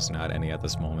don't know if there's not any at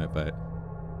this moment, but...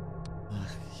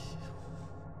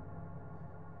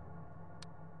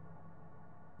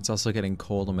 It's also getting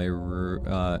cold in my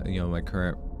my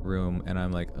current room, and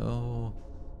I'm like, oh,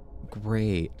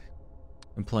 great.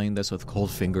 I'm playing this with cold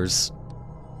fingers.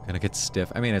 Gonna get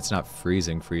stiff. I mean, it's not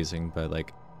freezing, but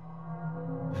like...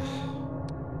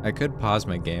 I could pause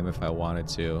my game if I wanted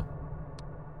to.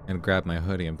 And grab my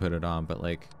hoodie and put it on, but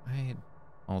like, I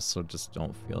also just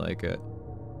don't feel like it.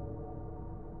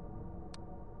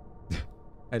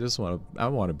 I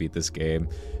want to beat this game.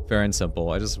 Fair and simple.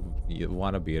 I just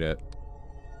want to beat it.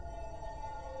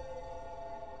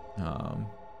 I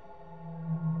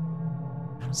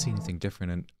don't see anything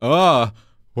different in...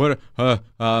 What?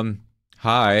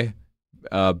 Hi.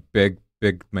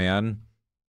 Big man.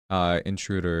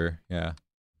 Intruder, yeah.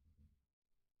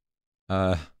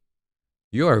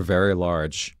 You are very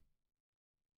large.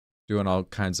 Doing all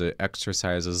kinds of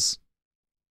exercises.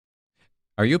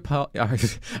 Are you Paul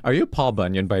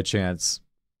Bunyan by chance?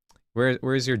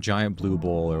 Where's your giant blue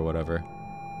bowl or whatever?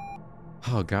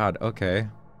 Oh god, okay.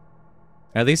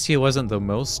 At least he wasn't the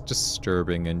most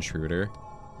disturbing intruder.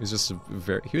 He was just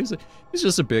he's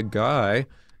just a big guy.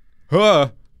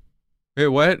 Huh? Wait,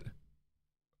 what?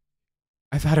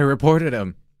 I thought I reported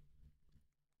him.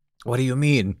 What do you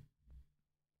mean?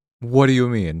 What do you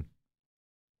mean?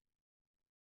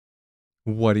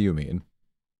 What do you mean?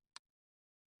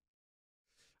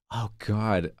 Oh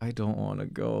god, I don't want to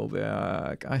go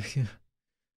back. I think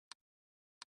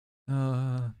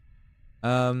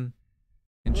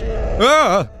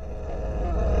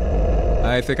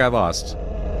I lost.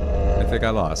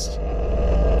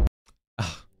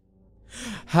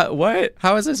 What?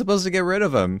 How was I supposed to get rid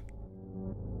of him?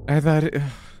 I thought it...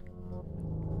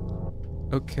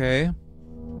 Okay.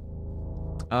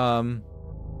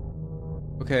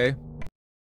 Okay.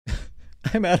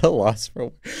 I'm at a loss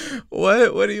for...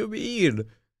 What do you mean?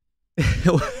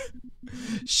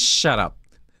 Shut up.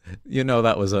 You know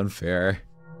that was unfair.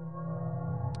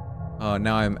 Oh,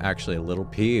 now I'm actually a little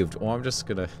peeved. Well, I'm just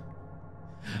gonna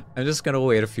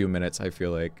wait a few minutes, I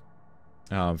feel like,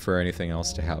 for anything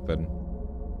else to happen.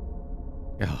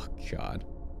 Oh, God.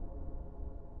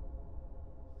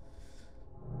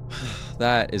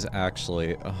 That is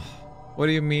actually... what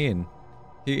do you mean?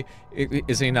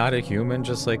 Is he not a human?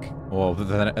 Just like... Well,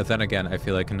 then again, I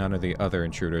feel like none of the other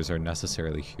intruders are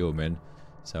necessarily human,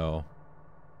 so...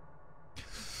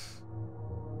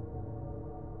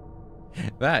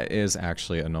 That is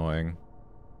actually annoying.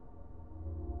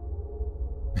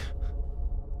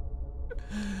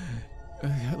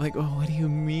 Like, oh, what do you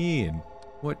mean?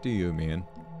 What do you mean?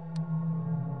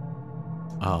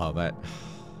 Oh, that...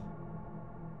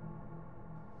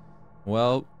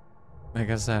 Well, I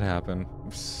guess that happened.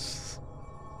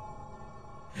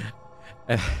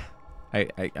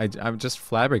 I'm just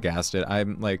flabbergasted.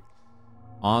 I'm like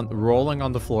rolling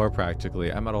on the floor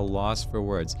practically. I'm at a loss for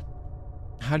words.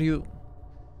 How do you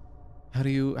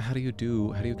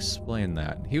explain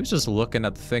that? He was just looking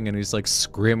at the thing and he's like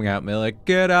screaming at me like,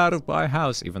 "Get out of my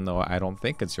house," even though I don't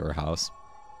think it's your house.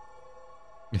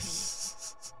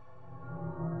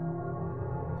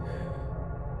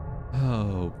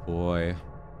 Oh boy.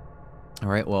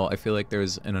 Alright, well, I feel like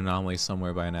there's an anomaly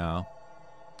somewhere by now.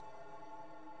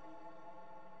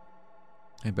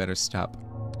 I better stop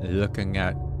looking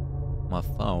at my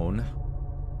phone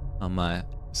on my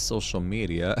social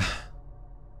media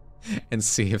and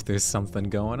see if there's something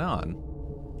going on.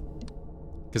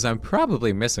 Because I'm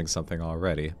probably missing something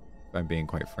already, if I'm being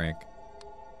quite frank.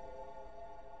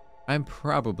 I'm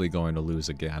probably going to lose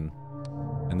again.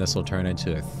 And this will turn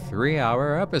into a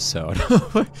 3-hour episode.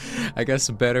 I guess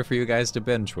better for you guys to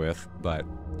binge with, but...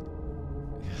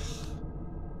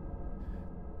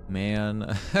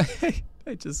 Man,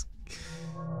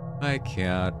 I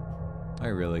can't. I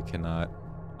really cannot.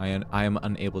 I am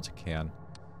unable to can.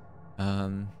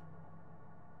 I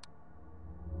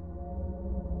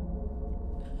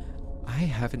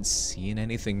haven't seen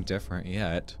anything different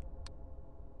yet.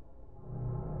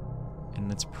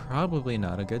 And it's probably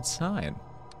not a good sign.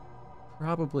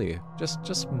 Probably.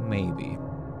 Just maybe.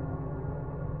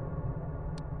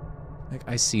 Like,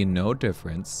 I see no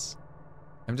difference.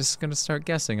 I'm just gonna start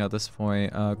guessing at this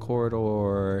point.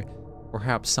 Corridor...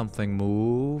 Perhaps something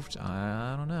moved?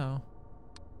 I don't know.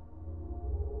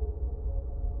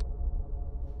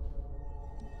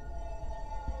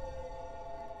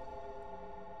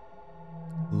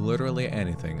 Literally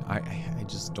anything. I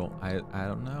just don't... I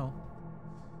don't know.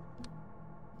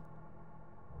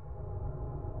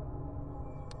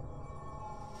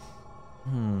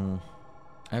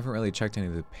 I haven't really checked any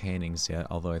of the paintings yet,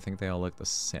 although I think they all look the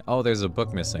same. Oh, there's a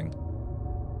book missing.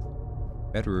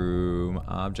 Bedroom.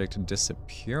 Object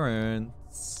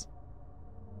disappearance.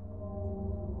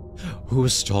 Who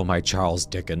stole my Charles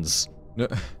Dickens? No.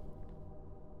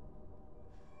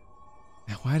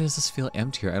 Why does this feel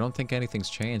emptier? I don't think anything's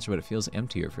changed, but it feels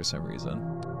emptier for some reason.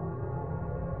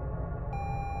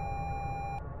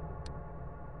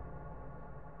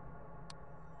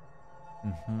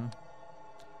 Mm-hmm.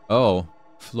 Oh,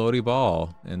 floaty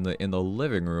ball in the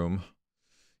living room.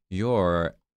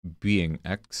 You're being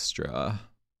extra.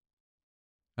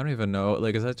 I don't even know.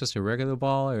 Like, is that just a regular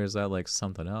ball, or is that like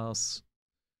something else?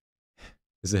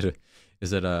 Is it a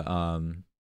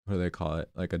what do they call it?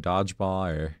 Like a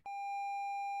dodgeball or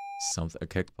something? A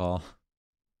kickball?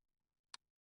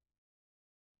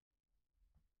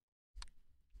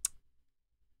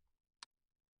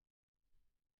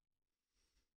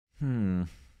 Hmm.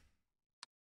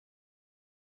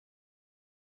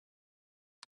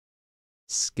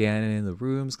 Scanning the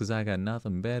rooms because I got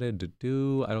nothing better to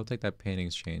do. I don't think that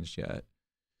painting's changed yet.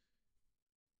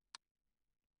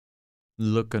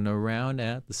 Looking around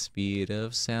at the speed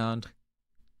of sound.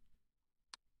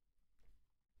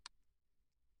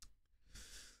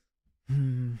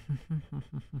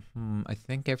 I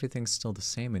think everything's still the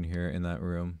same in here, in that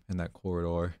room, in that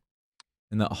corridor,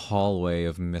 in that hallway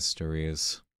of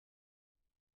mysteries.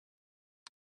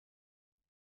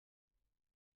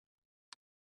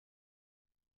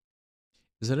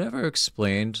 Is it ever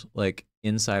explained, like,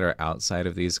 inside or outside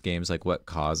of these games, like, what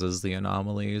causes the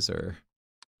anomalies, or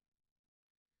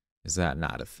is that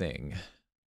not a thing?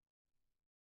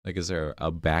 Like, is there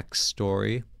a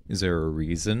backstory? Is there a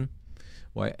reason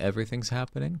why everything's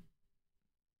happening?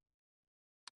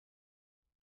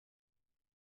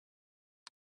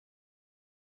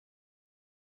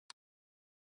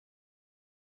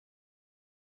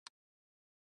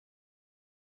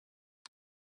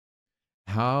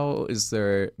 How is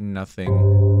there nothing?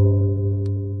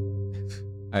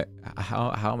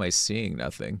 How am I seeing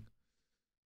nothing?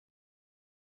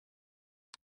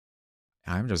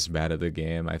 I'm just bad at the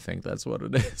game. I think that's what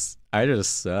it is. I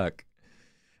just suck.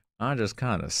 I just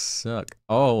kind of suck.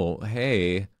 Oh,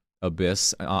 hey,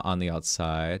 Abyss on the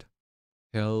outside.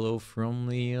 Hello from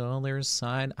the other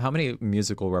side. How many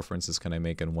musical references can I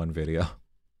make in one video?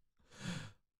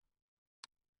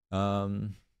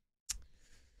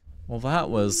 Well, that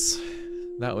was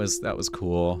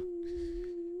cool.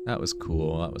 That was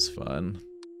cool. That was fun.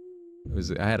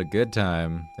 I had a good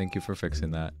time. Thank you for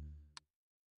fixing that.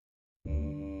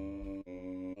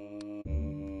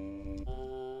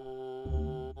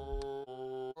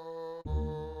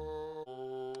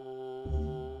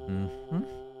 Mm-hmm.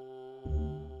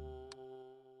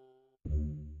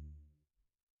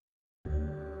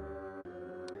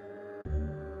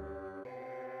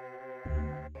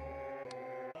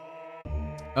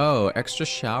 Oh, extra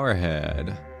shower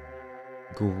head.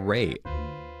 Great.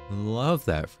 Love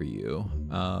that for you.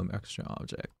 Extra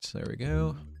object. There we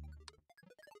go.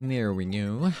 There we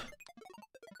go.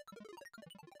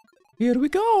 Here we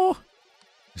go.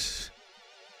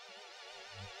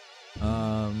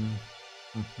 I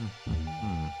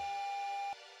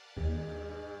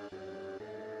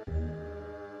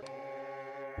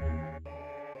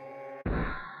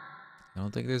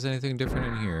don't think there's anything different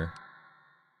in here.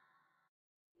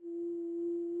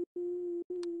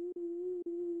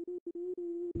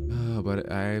 Oh, but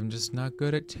I'm just not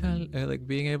good at like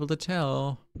being able to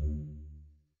tell.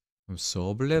 I'm so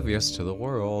oblivious to the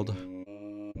world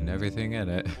and everything in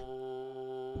it.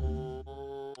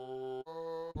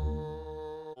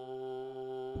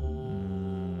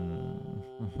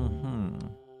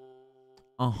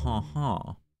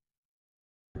 Uh-huh.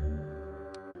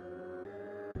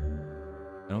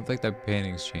 I don't think that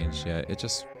painting's changed yet. It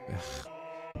just... Ugh,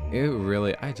 it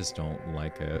really... I just don't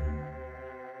like it.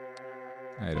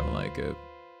 I don't like it.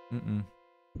 Mm-mm.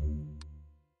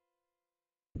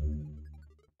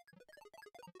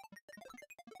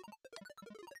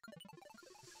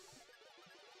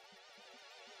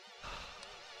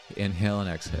 Inhale and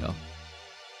exhale.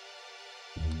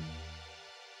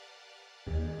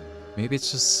 Maybe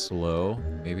it's just slow.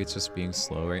 Maybe it's just being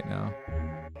slow right now.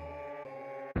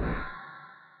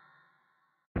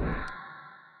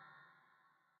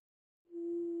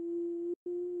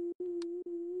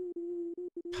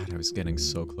 God, I was getting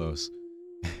so close.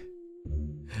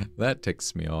 That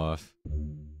ticks me off.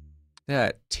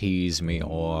 That teased me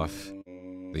off.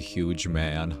 The huge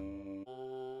man.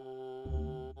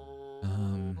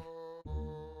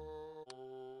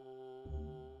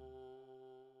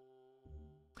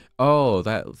 Oh,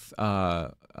 that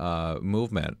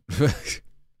movement.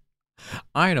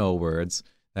 I know words.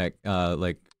 that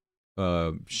like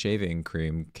shaving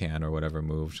cream can or whatever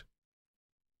moved.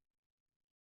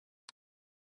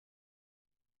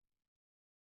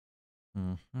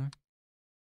 Mm-hmm.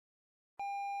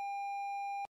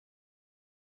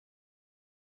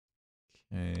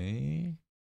 Okay.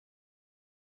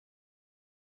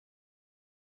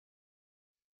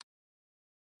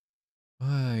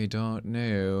 I don't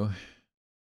know.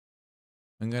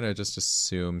 I'm gonna just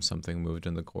assume something moved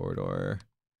in the corridor.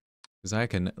 Because I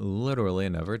can literally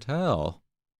never tell.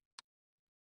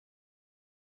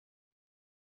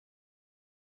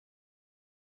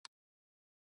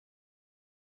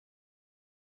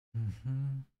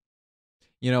 Mm-hmm.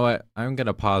 You know what? I'm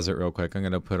gonna pause it real quick. I'm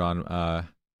gonna put on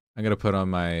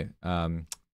my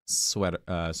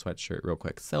sweatshirt real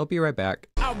quick. So I'll be right back.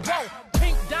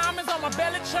 Pink diamonds on my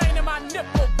belly chain and my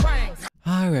nipple bangs.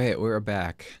 Alright, we're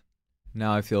back.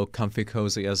 Now I feel comfy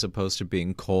cozy as opposed to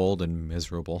being cold and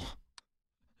miserable.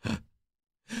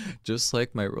 Just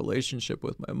like my relationship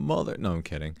with my mother. No, I'm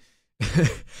kidding.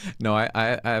 No,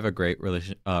 I have a great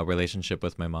relationship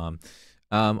with my mom.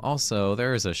 Also,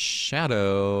 there is a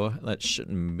shadow that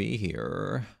shouldn't be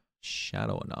here.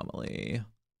 Shadow anomaly.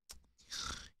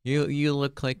 You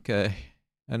look like a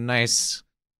nice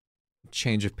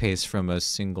change of pace from a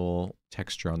single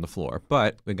texture on the floor,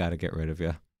 but we gotta get rid of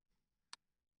you.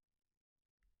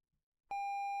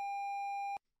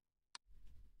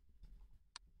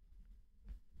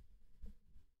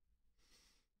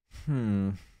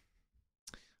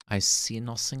 I see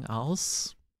nothing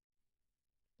else.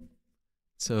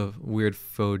 It's a weird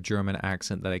faux German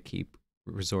accent that I keep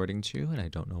resorting to, and I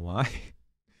don't know why.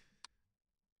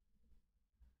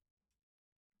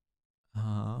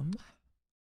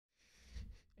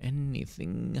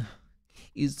 Anything?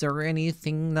 Is there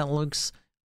anything that looks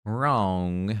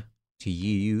wrong to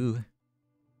you?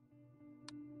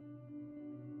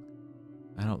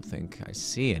 I don't think I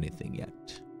see anything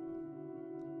yet.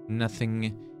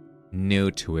 Nothing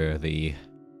noteworthy.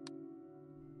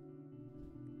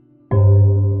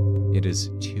 It is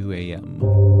 2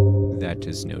 a.m. That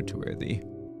is noteworthy.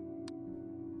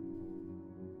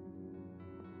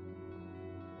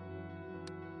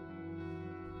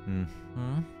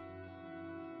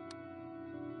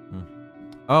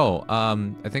 Oh,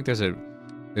 I think there's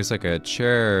like a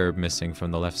chair missing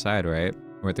from the left side, right?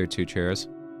 Weren't there 2 chairs?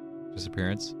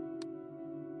 Disappearance.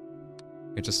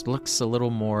 It just looks a little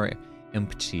more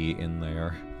empty in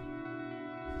there.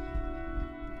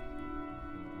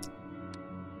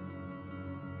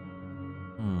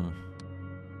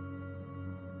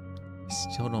 I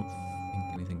still don't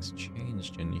think anything's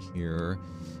changed in here.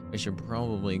 I should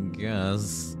probably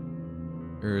guess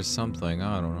there's something.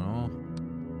 I don't know.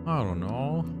 I don't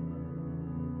know.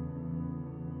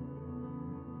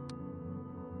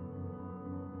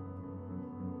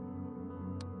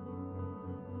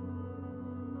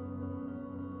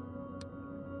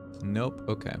 Nope.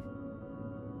 Okay.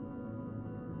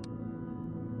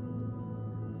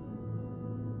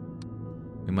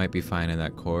 We might be fine in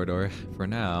that corridor for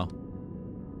now.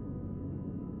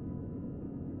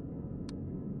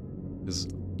 Because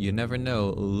you never know,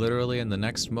 literally in the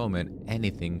next moment,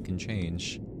 anything can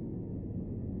change.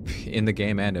 In the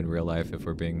game and in real life, if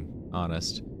we're being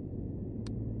honest.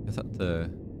 I thought the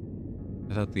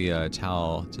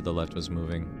towel to the left was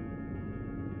moving.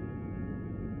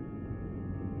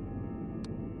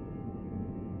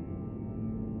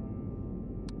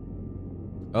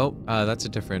 Oh, that's a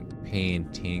different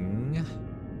painting.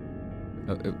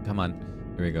 Oh, come on.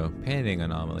 Here we go. Painting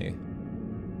anomaly.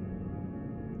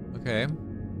 Okay.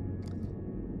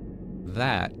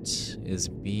 That is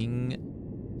being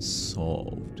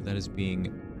solved. That is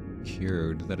being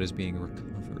cured. That is being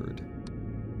recovered.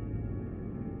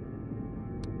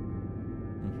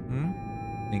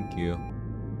 Thank you.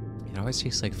 It always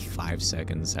takes like 5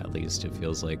 seconds at least, it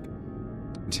feels like,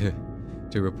 to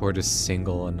report a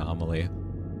single anomaly.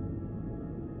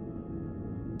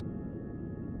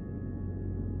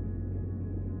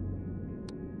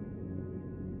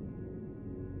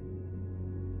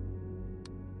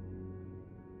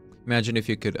 Imagine if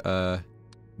you could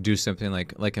do something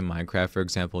like in Minecraft, for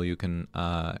example, you can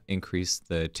increase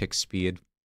the tick speed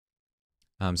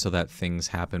so that things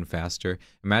happen faster.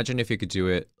 Imagine if you could do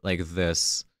it like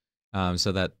this,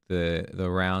 so that the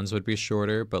rounds would be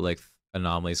shorter, but like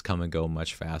anomalies come and go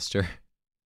much faster.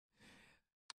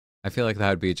 I feel like that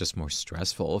would be just more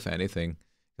stressful, if anything,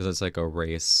 because it's like a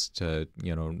race to,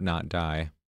 you know, not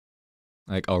die.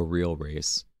 Like a real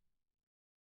race.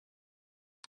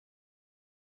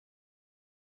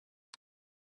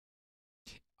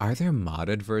 Are there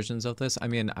modded versions of this? I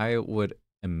mean, I would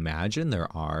imagine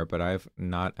there are, but I've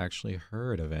not actually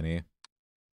heard of any.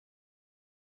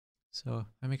 So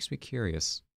that makes me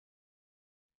curious.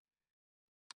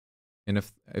 And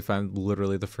if I'm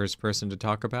literally the first person to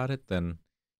talk about it, then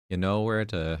you know where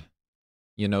to,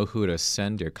 you know who to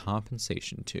send your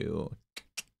compensation to.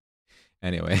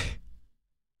 Anyway.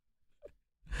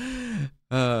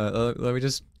 Let me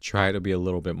just try to be a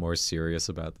little bit more serious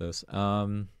about this.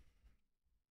 I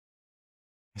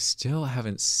still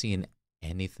haven't seen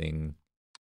anything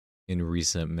in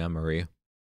recent memory.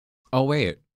 Oh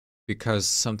wait, because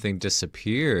something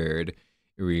disappeared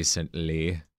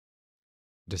recently.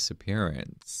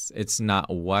 Disappearance. It's not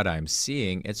what I'm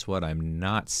seeing, it's what I'm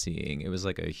not seeing. It was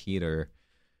like a heater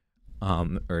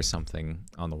or something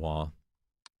on the wall.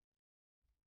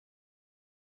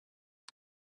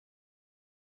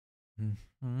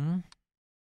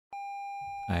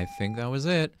 I think that was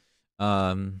it.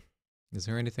 Is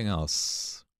there anything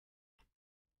else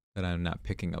that I'm not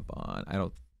picking up on? I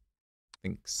don't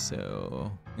think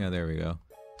so. Yeah, there we go.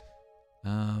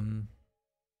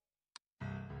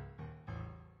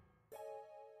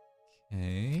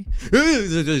 Okay.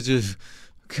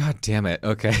 God damn it.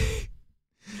 Okay.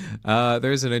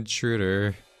 There's an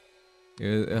intruder.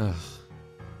 Ugh.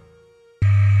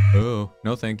 Oh,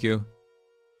 no thank you.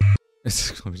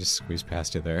 Let me just squeeze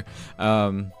past you there.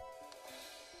 I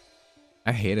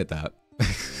hated that.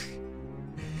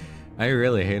 I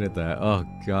really hated that. Oh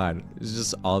god. It's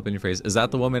just all up in your face. Is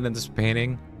that the woman in this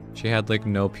painting? She had like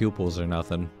no pupils or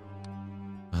nothing.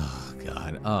 Oh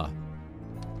god. Oh.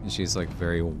 And she's like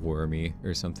very wormy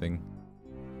or something.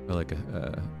 Or like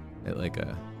a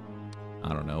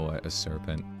I don't know what, a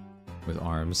serpent with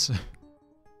arms.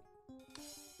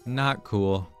 Not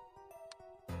cool.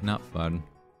 Not fun.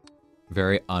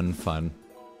 Very unfun.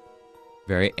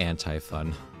 Very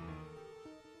anti-fun.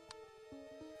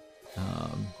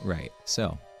 Right,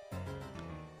 so.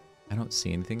 I don't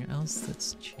see anything else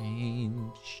that's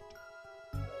changed.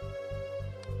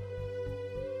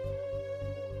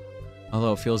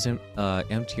 Although it feels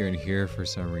emptier in here for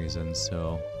some reason,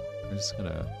 so I'm just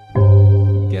gonna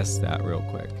guess that real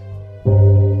quick.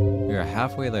 We are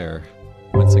halfway there,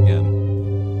 once again.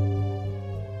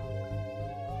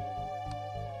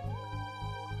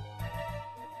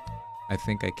 I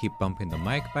think I keep bumping the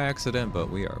mic by accident, but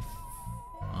we are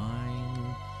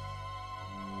fine.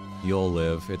 You'll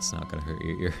live. It's not gonna hurt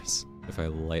your ears if I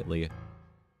lightly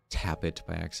tap it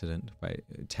by accident by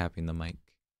tapping the mic.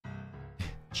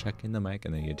 Checking the mic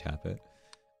and then you tap it.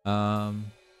 I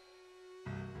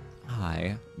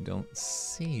don't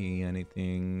see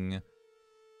anything.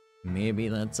 Maybe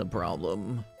that's a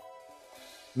problem.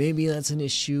 Maybe that's an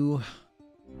issue.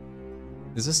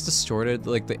 Is this distorted?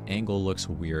 Like the angle looks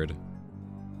weird.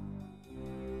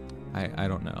 I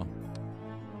don't know.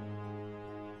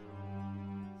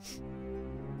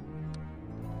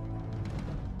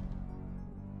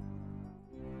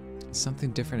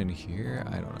 Something different in here?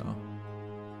 I don't know.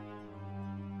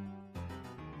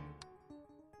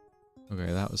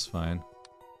 Okay, that was fine.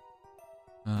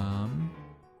 I'm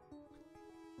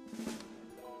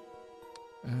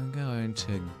going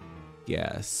to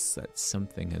guess that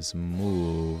something has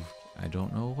moved. I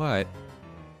don't know what,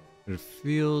 but it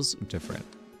feels different.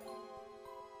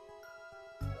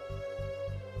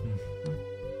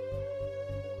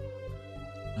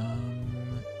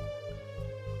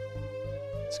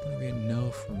 It's gonna be a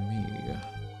no for me.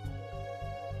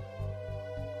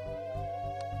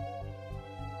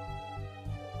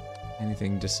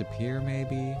 Anything disappear,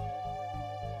 maybe?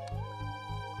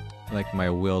 Like my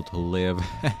will to live.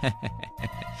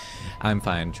 I'm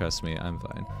fine, trust me, I'm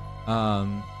fine.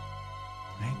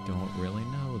 I don't really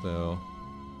know, though.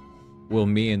 Will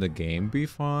me in the game be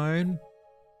fine?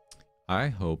 I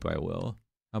hope I will.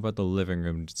 How about the living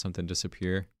room? Did something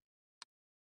disappear?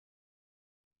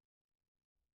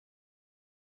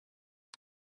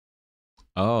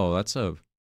 Oh, that's a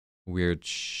weird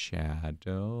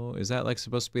shadow. Is that like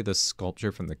supposed to be the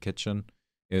sculpture from the kitchen?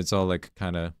 It's all like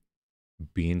kind of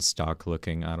beanstalk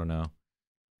looking. I don't know.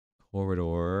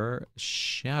 Corridor.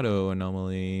 Shadow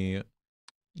anomaly.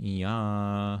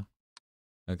 Yeah.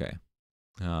 Okay.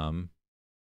 Has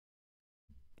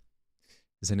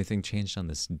anything changed on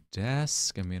this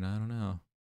desk? I mean, I don't know.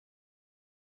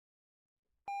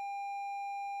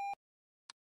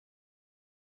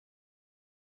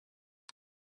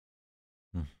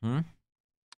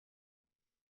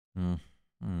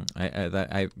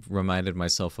 I reminded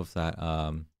myself of that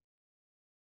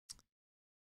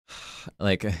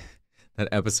like that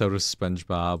episode of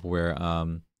SpongeBob where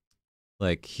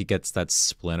like he gets that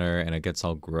splinter and it gets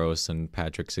all gross and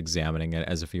Patrick's examining it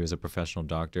as if he was a professional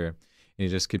doctor and he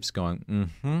just keeps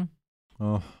going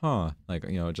like,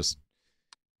 you know, just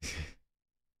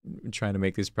trying to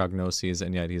make these prognoses,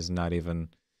 and yet he's not even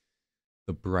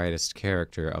the brightest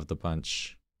character of the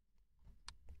bunch.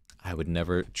 I would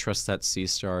never trust that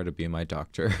C-star to be my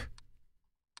doctor.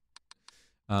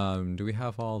 Do we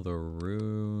have all the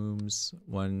rooms?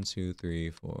 1, 2, 3,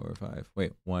 4, 5.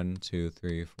 Wait, 1, 2,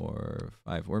 3, 4,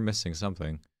 5. We're missing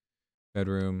something.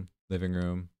 Bedroom, living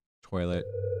room, toilet.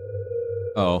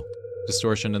 Oh,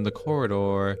 distortion in the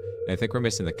corridor. I think we're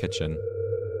missing the kitchen.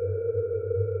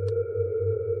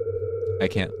 I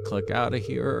can't click out of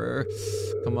here.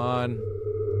 Come on.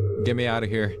 Get me out of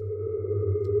here.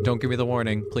 Don't give me the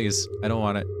warning, please. I don't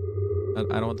want it.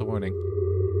 I don't want the warning.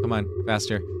 Come on,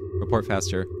 faster. Report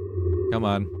faster. Come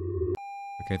on.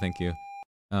 Okay, thank you.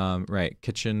 Right,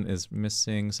 kitchen is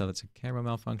missing, so that's a camera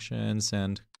malfunction.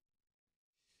 Send.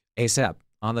 ASAP,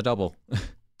 on the double.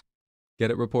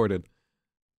 Get it reported.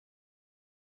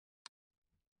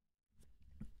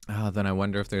 Then I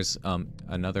wonder if there's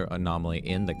another anomaly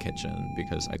in the kitchen,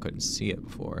 because I couldn't see it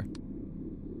before.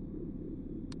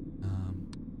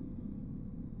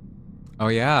 Oh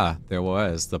yeah, there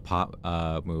was. The pot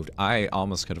moved. I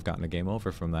almost could have gotten a game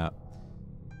over from that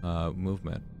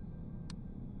movement.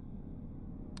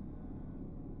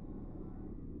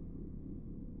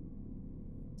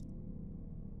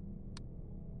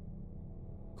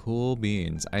 Cool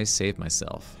beans. I saved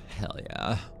myself. Hell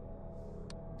yeah.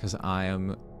 Because I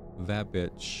am that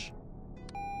bitch.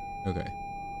 Okay.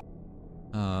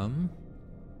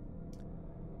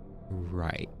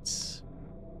 Right.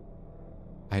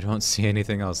 I don't see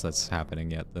anything else that's happening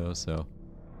yet, though, so...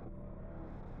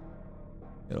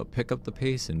 It'll pick up the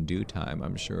pace in due time,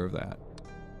 I'm sure of that.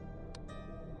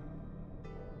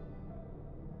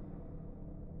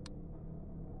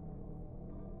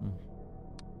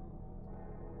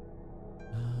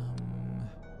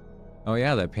 Oh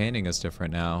yeah, that painting is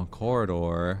different now.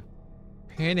 Corridor.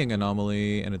 Painting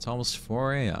anomaly, and it's almost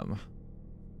 4 AM.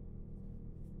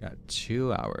 Got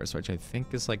 2 hours, which I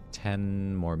think is like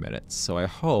 10 more minutes. So I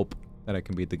hope that I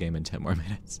can beat the game in 10 more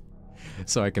minutes.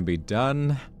 So I can be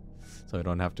done. So I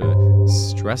don't have to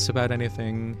stress about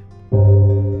anything.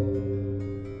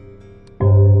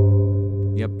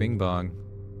 Yep, bing bong.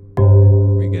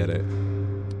 We get it.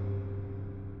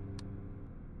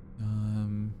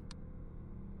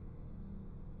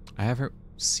 I haven't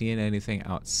seen anything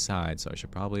outside, so I should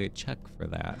probably check for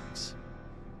that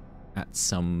at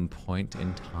some point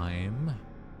in time.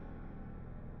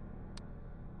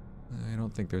 I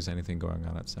don't think there's anything going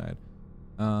on outside.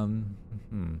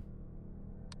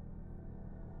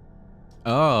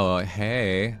 Oh,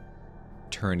 hey.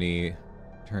 Turny,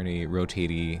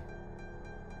 rotatey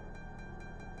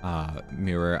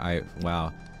mirror.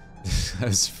 Wow. That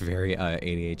was very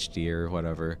ADHD or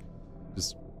whatever.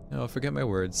 Just, oh, forget my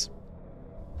words.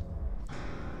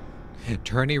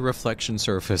 Turny reflection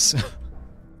surface.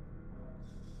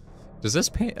 Does this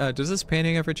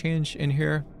painting ever change in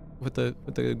here with the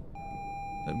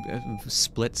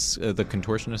splits, the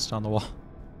contortionist on the wall?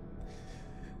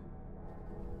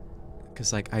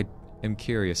 Because like I am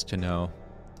curious to know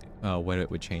what it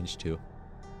would change to.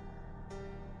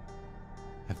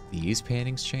 Have these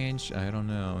paintings changed? I don't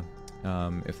know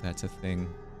if that's a thing.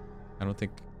 I don't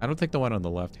think the one on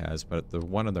the left has, but the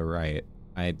one on the right,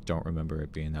 I don't remember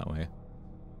it being that way.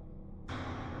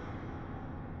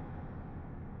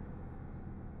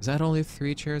 Is that only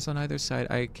 3 chairs on either side?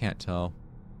 I can't tell.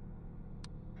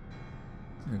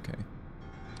 Okay.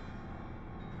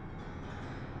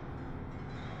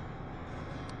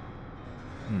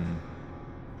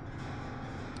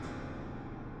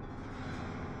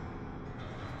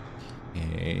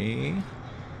 A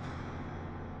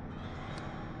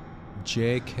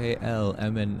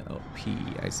JKLMNOP.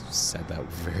 I said that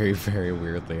very, very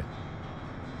weirdly.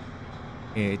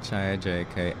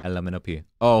 HIJKLMNOP.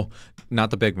 Oh, not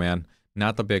the big man.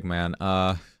 Not the big man.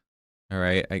 All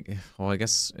right. Well, I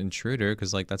guess intruder,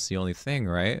 because like that's the only thing,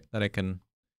 right? That I can.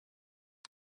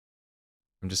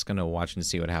 I'm just gonna watch and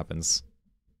see what happens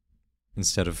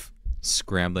instead of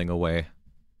scrambling away.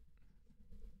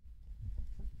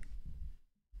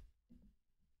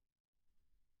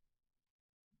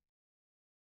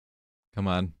 Come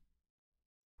on.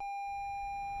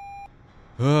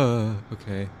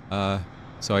 Okay.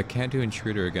 So I can't do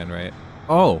intruder again, right?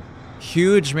 Oh,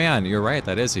 huge man. You're right.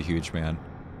 That is a huge man.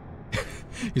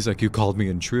 He's like, you called me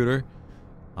intruder?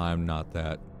 I'm not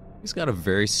that. He's got a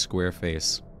very square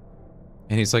face.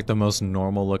 And he's like the most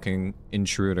normal looking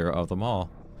intruder of them all.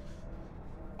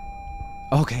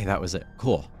 Okay, that was it.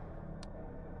 Cool.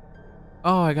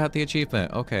 Oh, I got the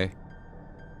achievement. Okay.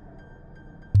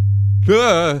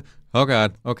 Oh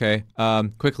god. Okay.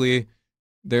 Quickly.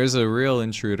 There's a real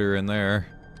intruder in there.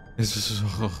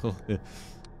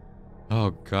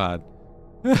 Oh god.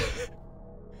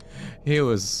 He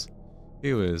was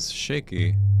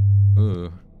shaky.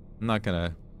 Ooh. I'm not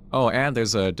gonna... Oh, and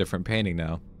there's a different painting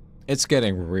now. It's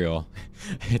getting real.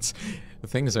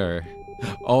 Things are...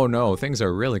 Oh no, things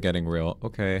are really getting real.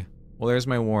 Okay. Well, there's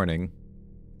my warning.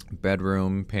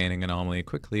 Bedroom, painting anomaly,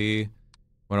 quickly.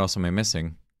 What else am I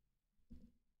missing?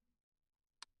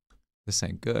 This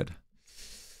ain't good.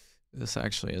 This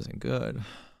actually isn't good.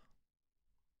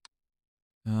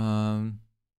 Oh,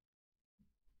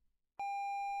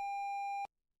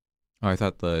 I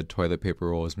thought the toilet paper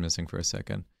roll was missing for a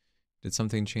second. Did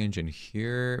something change in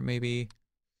here, maybe?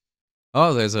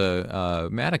 Oh, there's a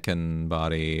mannequin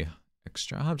body.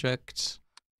 Extra object.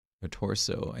 A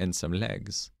torso and some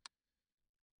legs.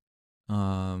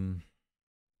 Alright,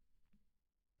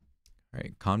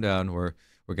 calm down. We're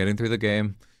getting through the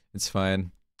game. It's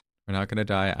fine. We're not gonna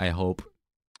die, I hope.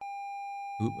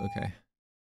 Oop, okay.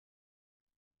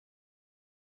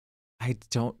 I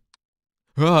don't...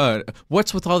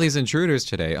 what's with all these intruders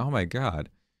today? Oh my god.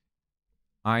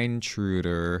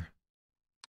 Intruder.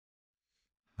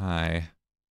 Hi.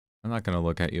 I'm not gonna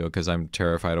look at you because I'm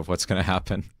terrified of what's gonna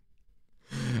happen.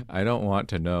 I don't want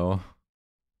to know.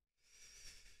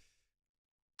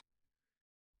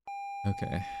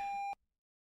 Okay.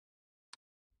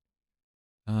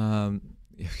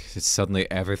 Suddenly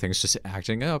everything's just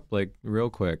acting up, like, real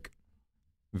quick.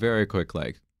 Very quick,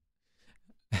 like.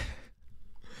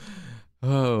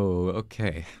 Oh,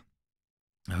 okay.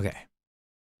 Okay.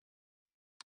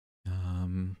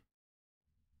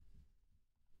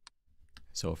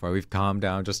 So far we've calmed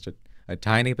down just a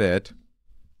tiny bit.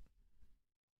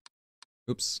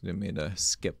 Oops, didn't mean to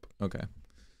skip. Okay.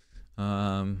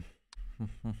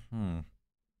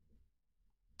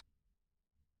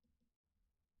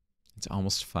 It's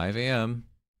almost 5 a.m.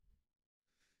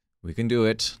 We can do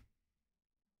it.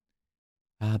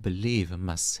 I believe in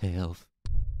myself.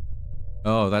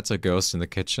 Oh, that's a ghost in the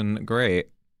kitchen. Great.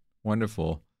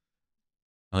 Wonderful.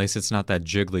 At least it's not that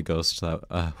jiggly ghost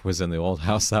that was in the old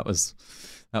house. That was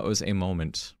a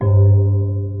moment.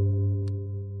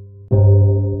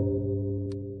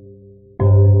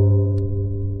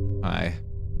 Hi.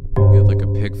 You have like a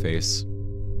pig face.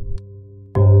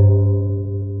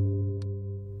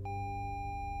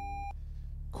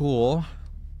 Cool.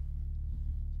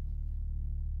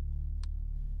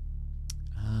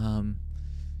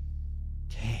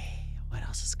 Okay, what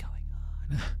else is going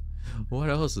on? What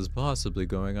else is possibly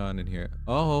going on in here?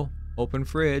 Oh, open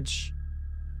fridge.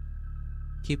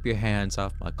 Keep your hands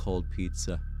off my cold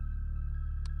pizza.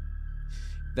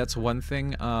 That's one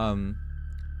thing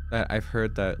that I've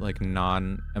heard that like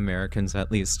non-Americans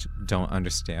at least don't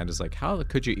understand is like, how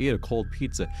could you eat a cold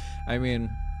pizza? I mean,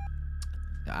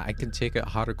 I can take it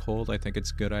hot or cold. I think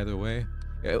it's good either way.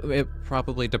 It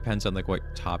probably depends on like what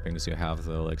toppings you have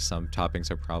though. Like some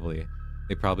toppings are probably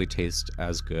taste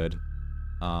as good,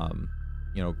 you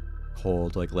know,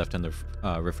 cold, like left in the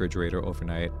refrigerator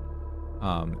overnight,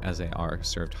 as they are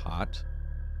served hot.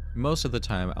 Most of the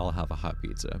time I'll have a hot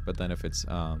pizza, but then if it's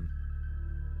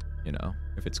you know,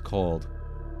 if it's cold,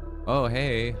 oh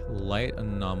hey, light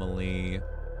anomaly.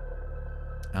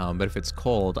 But if it's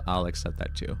cold, I'll accept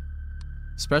that too.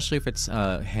 Especially if it's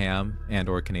ham and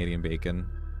or Canadian bacon.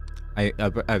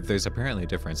 There's apparently a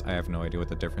difference. I have no idea what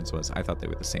the difference was. I thought they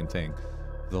were the same thing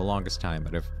for the longest time,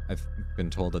 but I've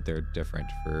been told that they're different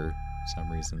for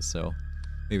some reason. So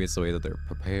maybe it's the way that they're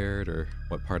prepared or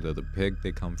what part of the pig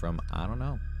they come from. I don't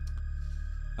know.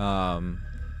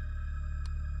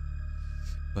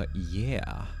 But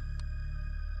yeah.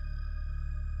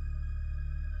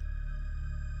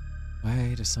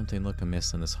 Why does something look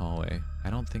amiss in this hallway?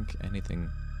 I don't think anything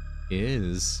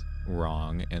is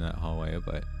wrong in that hallway,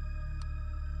 but...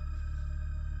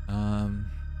 I'm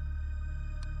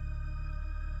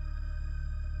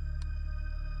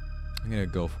gonna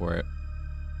go for it.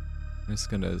 I'm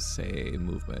just gonna say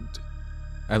movement.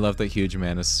 I love that Huge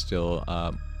Man is still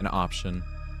an option.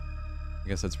 I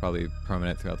guess that's probably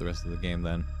permanent throughout the rest of the game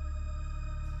then.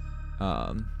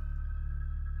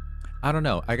 I don't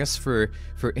know. I guess for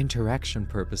interaction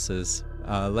purposes,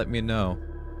 let me know,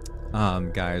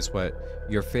 guys, what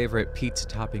your favorite pizza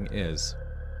topping is.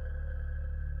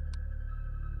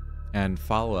 And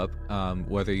follow up,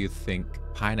 whether you think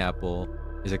pineapple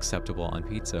is acceptable on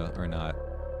pizza or not.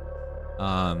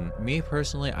 Me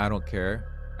personally, I don't care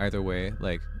either way.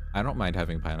 Like, I don't mind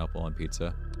having pineapple on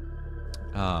pizza.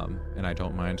 And I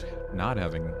don't mind not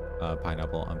having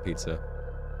pineapple on pizza.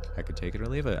 I could take it or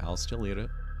leave it. I'll still eat it.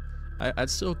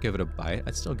 I'd still give it a bite.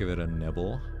 I'd still give it a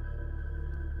nibble.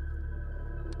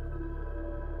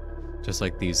 Just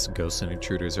like these ghosts and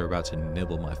intruders are about to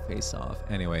nibble my face off.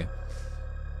 Anyway.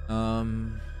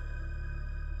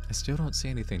 I still don't see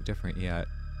anything different yet.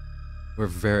 We're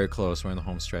very close. We're in the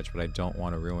home stretch, but I don't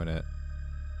want to ruin it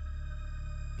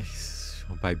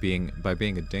by being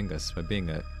a dingus, by being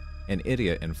an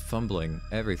idiot and fumbling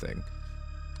everything.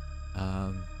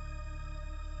 I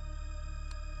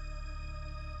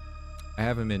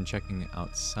haven't been checking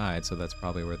outside, so that's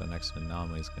probably where the next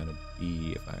anomaly is gonna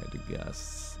be, if I had to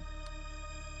guess.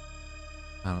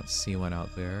 I don't see one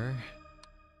out there.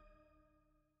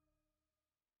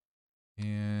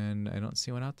 And I don't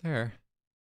see one out there.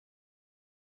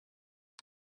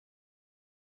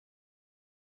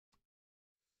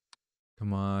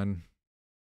 Come on.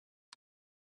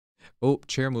 Oh,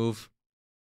 chair move.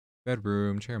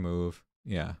 Bedroom, chair move.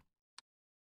 Yeah.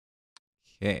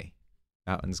 Okay.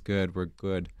 That one's good. We're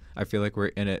good. I feel like we're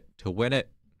in it to win it.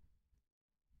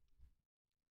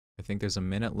 I think there's a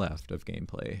minute left of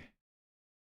gameplay.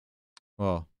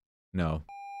 Well, no.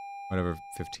 Whatever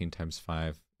 15 times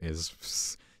 5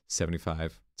 is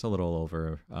 75. It's a little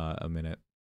over a minute.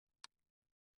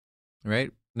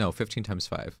 Right? No, 15 times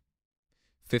 5.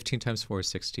 15 times 4 is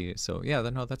 60. So yeah,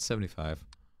 no, that's 75.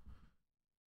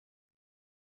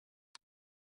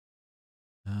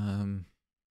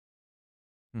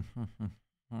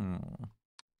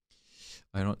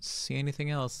 I don't see anything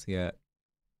else yet.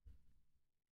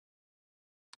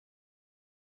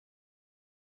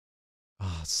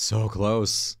 Oh, so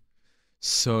close.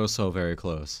 So very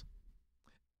close.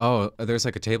 Oh, there's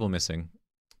like a table missing.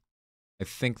 I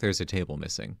think there's a table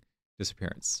missing.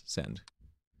 Disappearance. Send.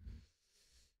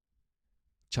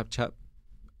 Chop chop.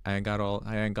 I ain't got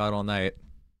all night.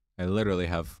 I literally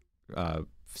have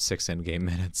 6 in-game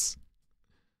minutes.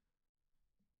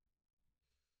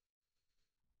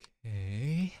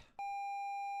 Okay.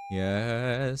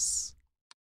 Yes.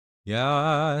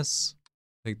 Yes.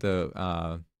 Like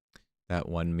the that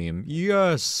one meme.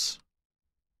 Yes.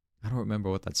 I don't remember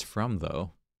what that's from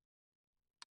though.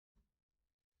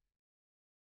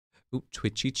 Oop,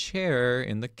 twitchy chair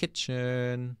in the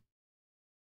kitchen.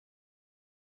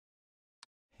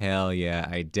 Hell yeah,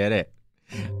 I did it.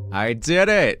 I did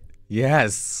it!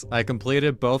 Yes! I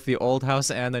completed both the old house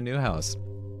and the new house.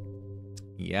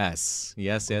 Yes.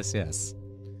 Yes, yes, yes.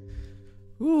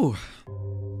 Ooh.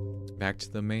 Back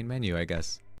to the main menu, I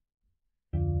guess.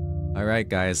 Alright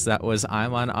guys, that was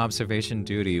I'm on observation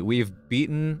duty. We've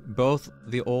beaten both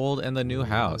the old and the new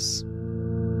house.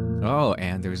 Oh,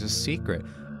 and there's a secret.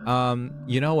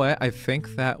 You know what? I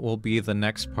think that will be the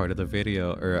next part of the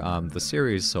video, or the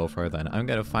series so far then. I'm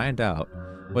gonna find out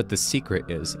what the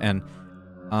secret is, and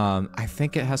I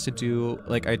think it has to do,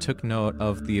 like, I took note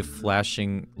of the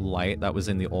flashing light that was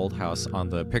in the old house on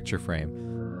the picture frame.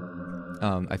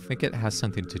 I think it has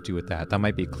something to do with that. That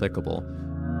might be clickable,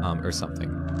 or something.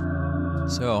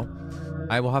 So,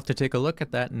 I will have to take a look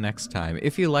at that next time.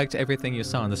 If you liked everything you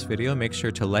saw in this video, make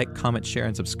sure to like, comment, share,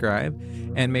 and subscribe.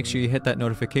 And make sure you hit that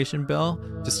notification bell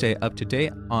to stay up to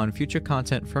date on future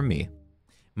content from me.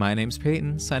 My name's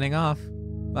Peyton, signing off.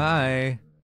 Bye!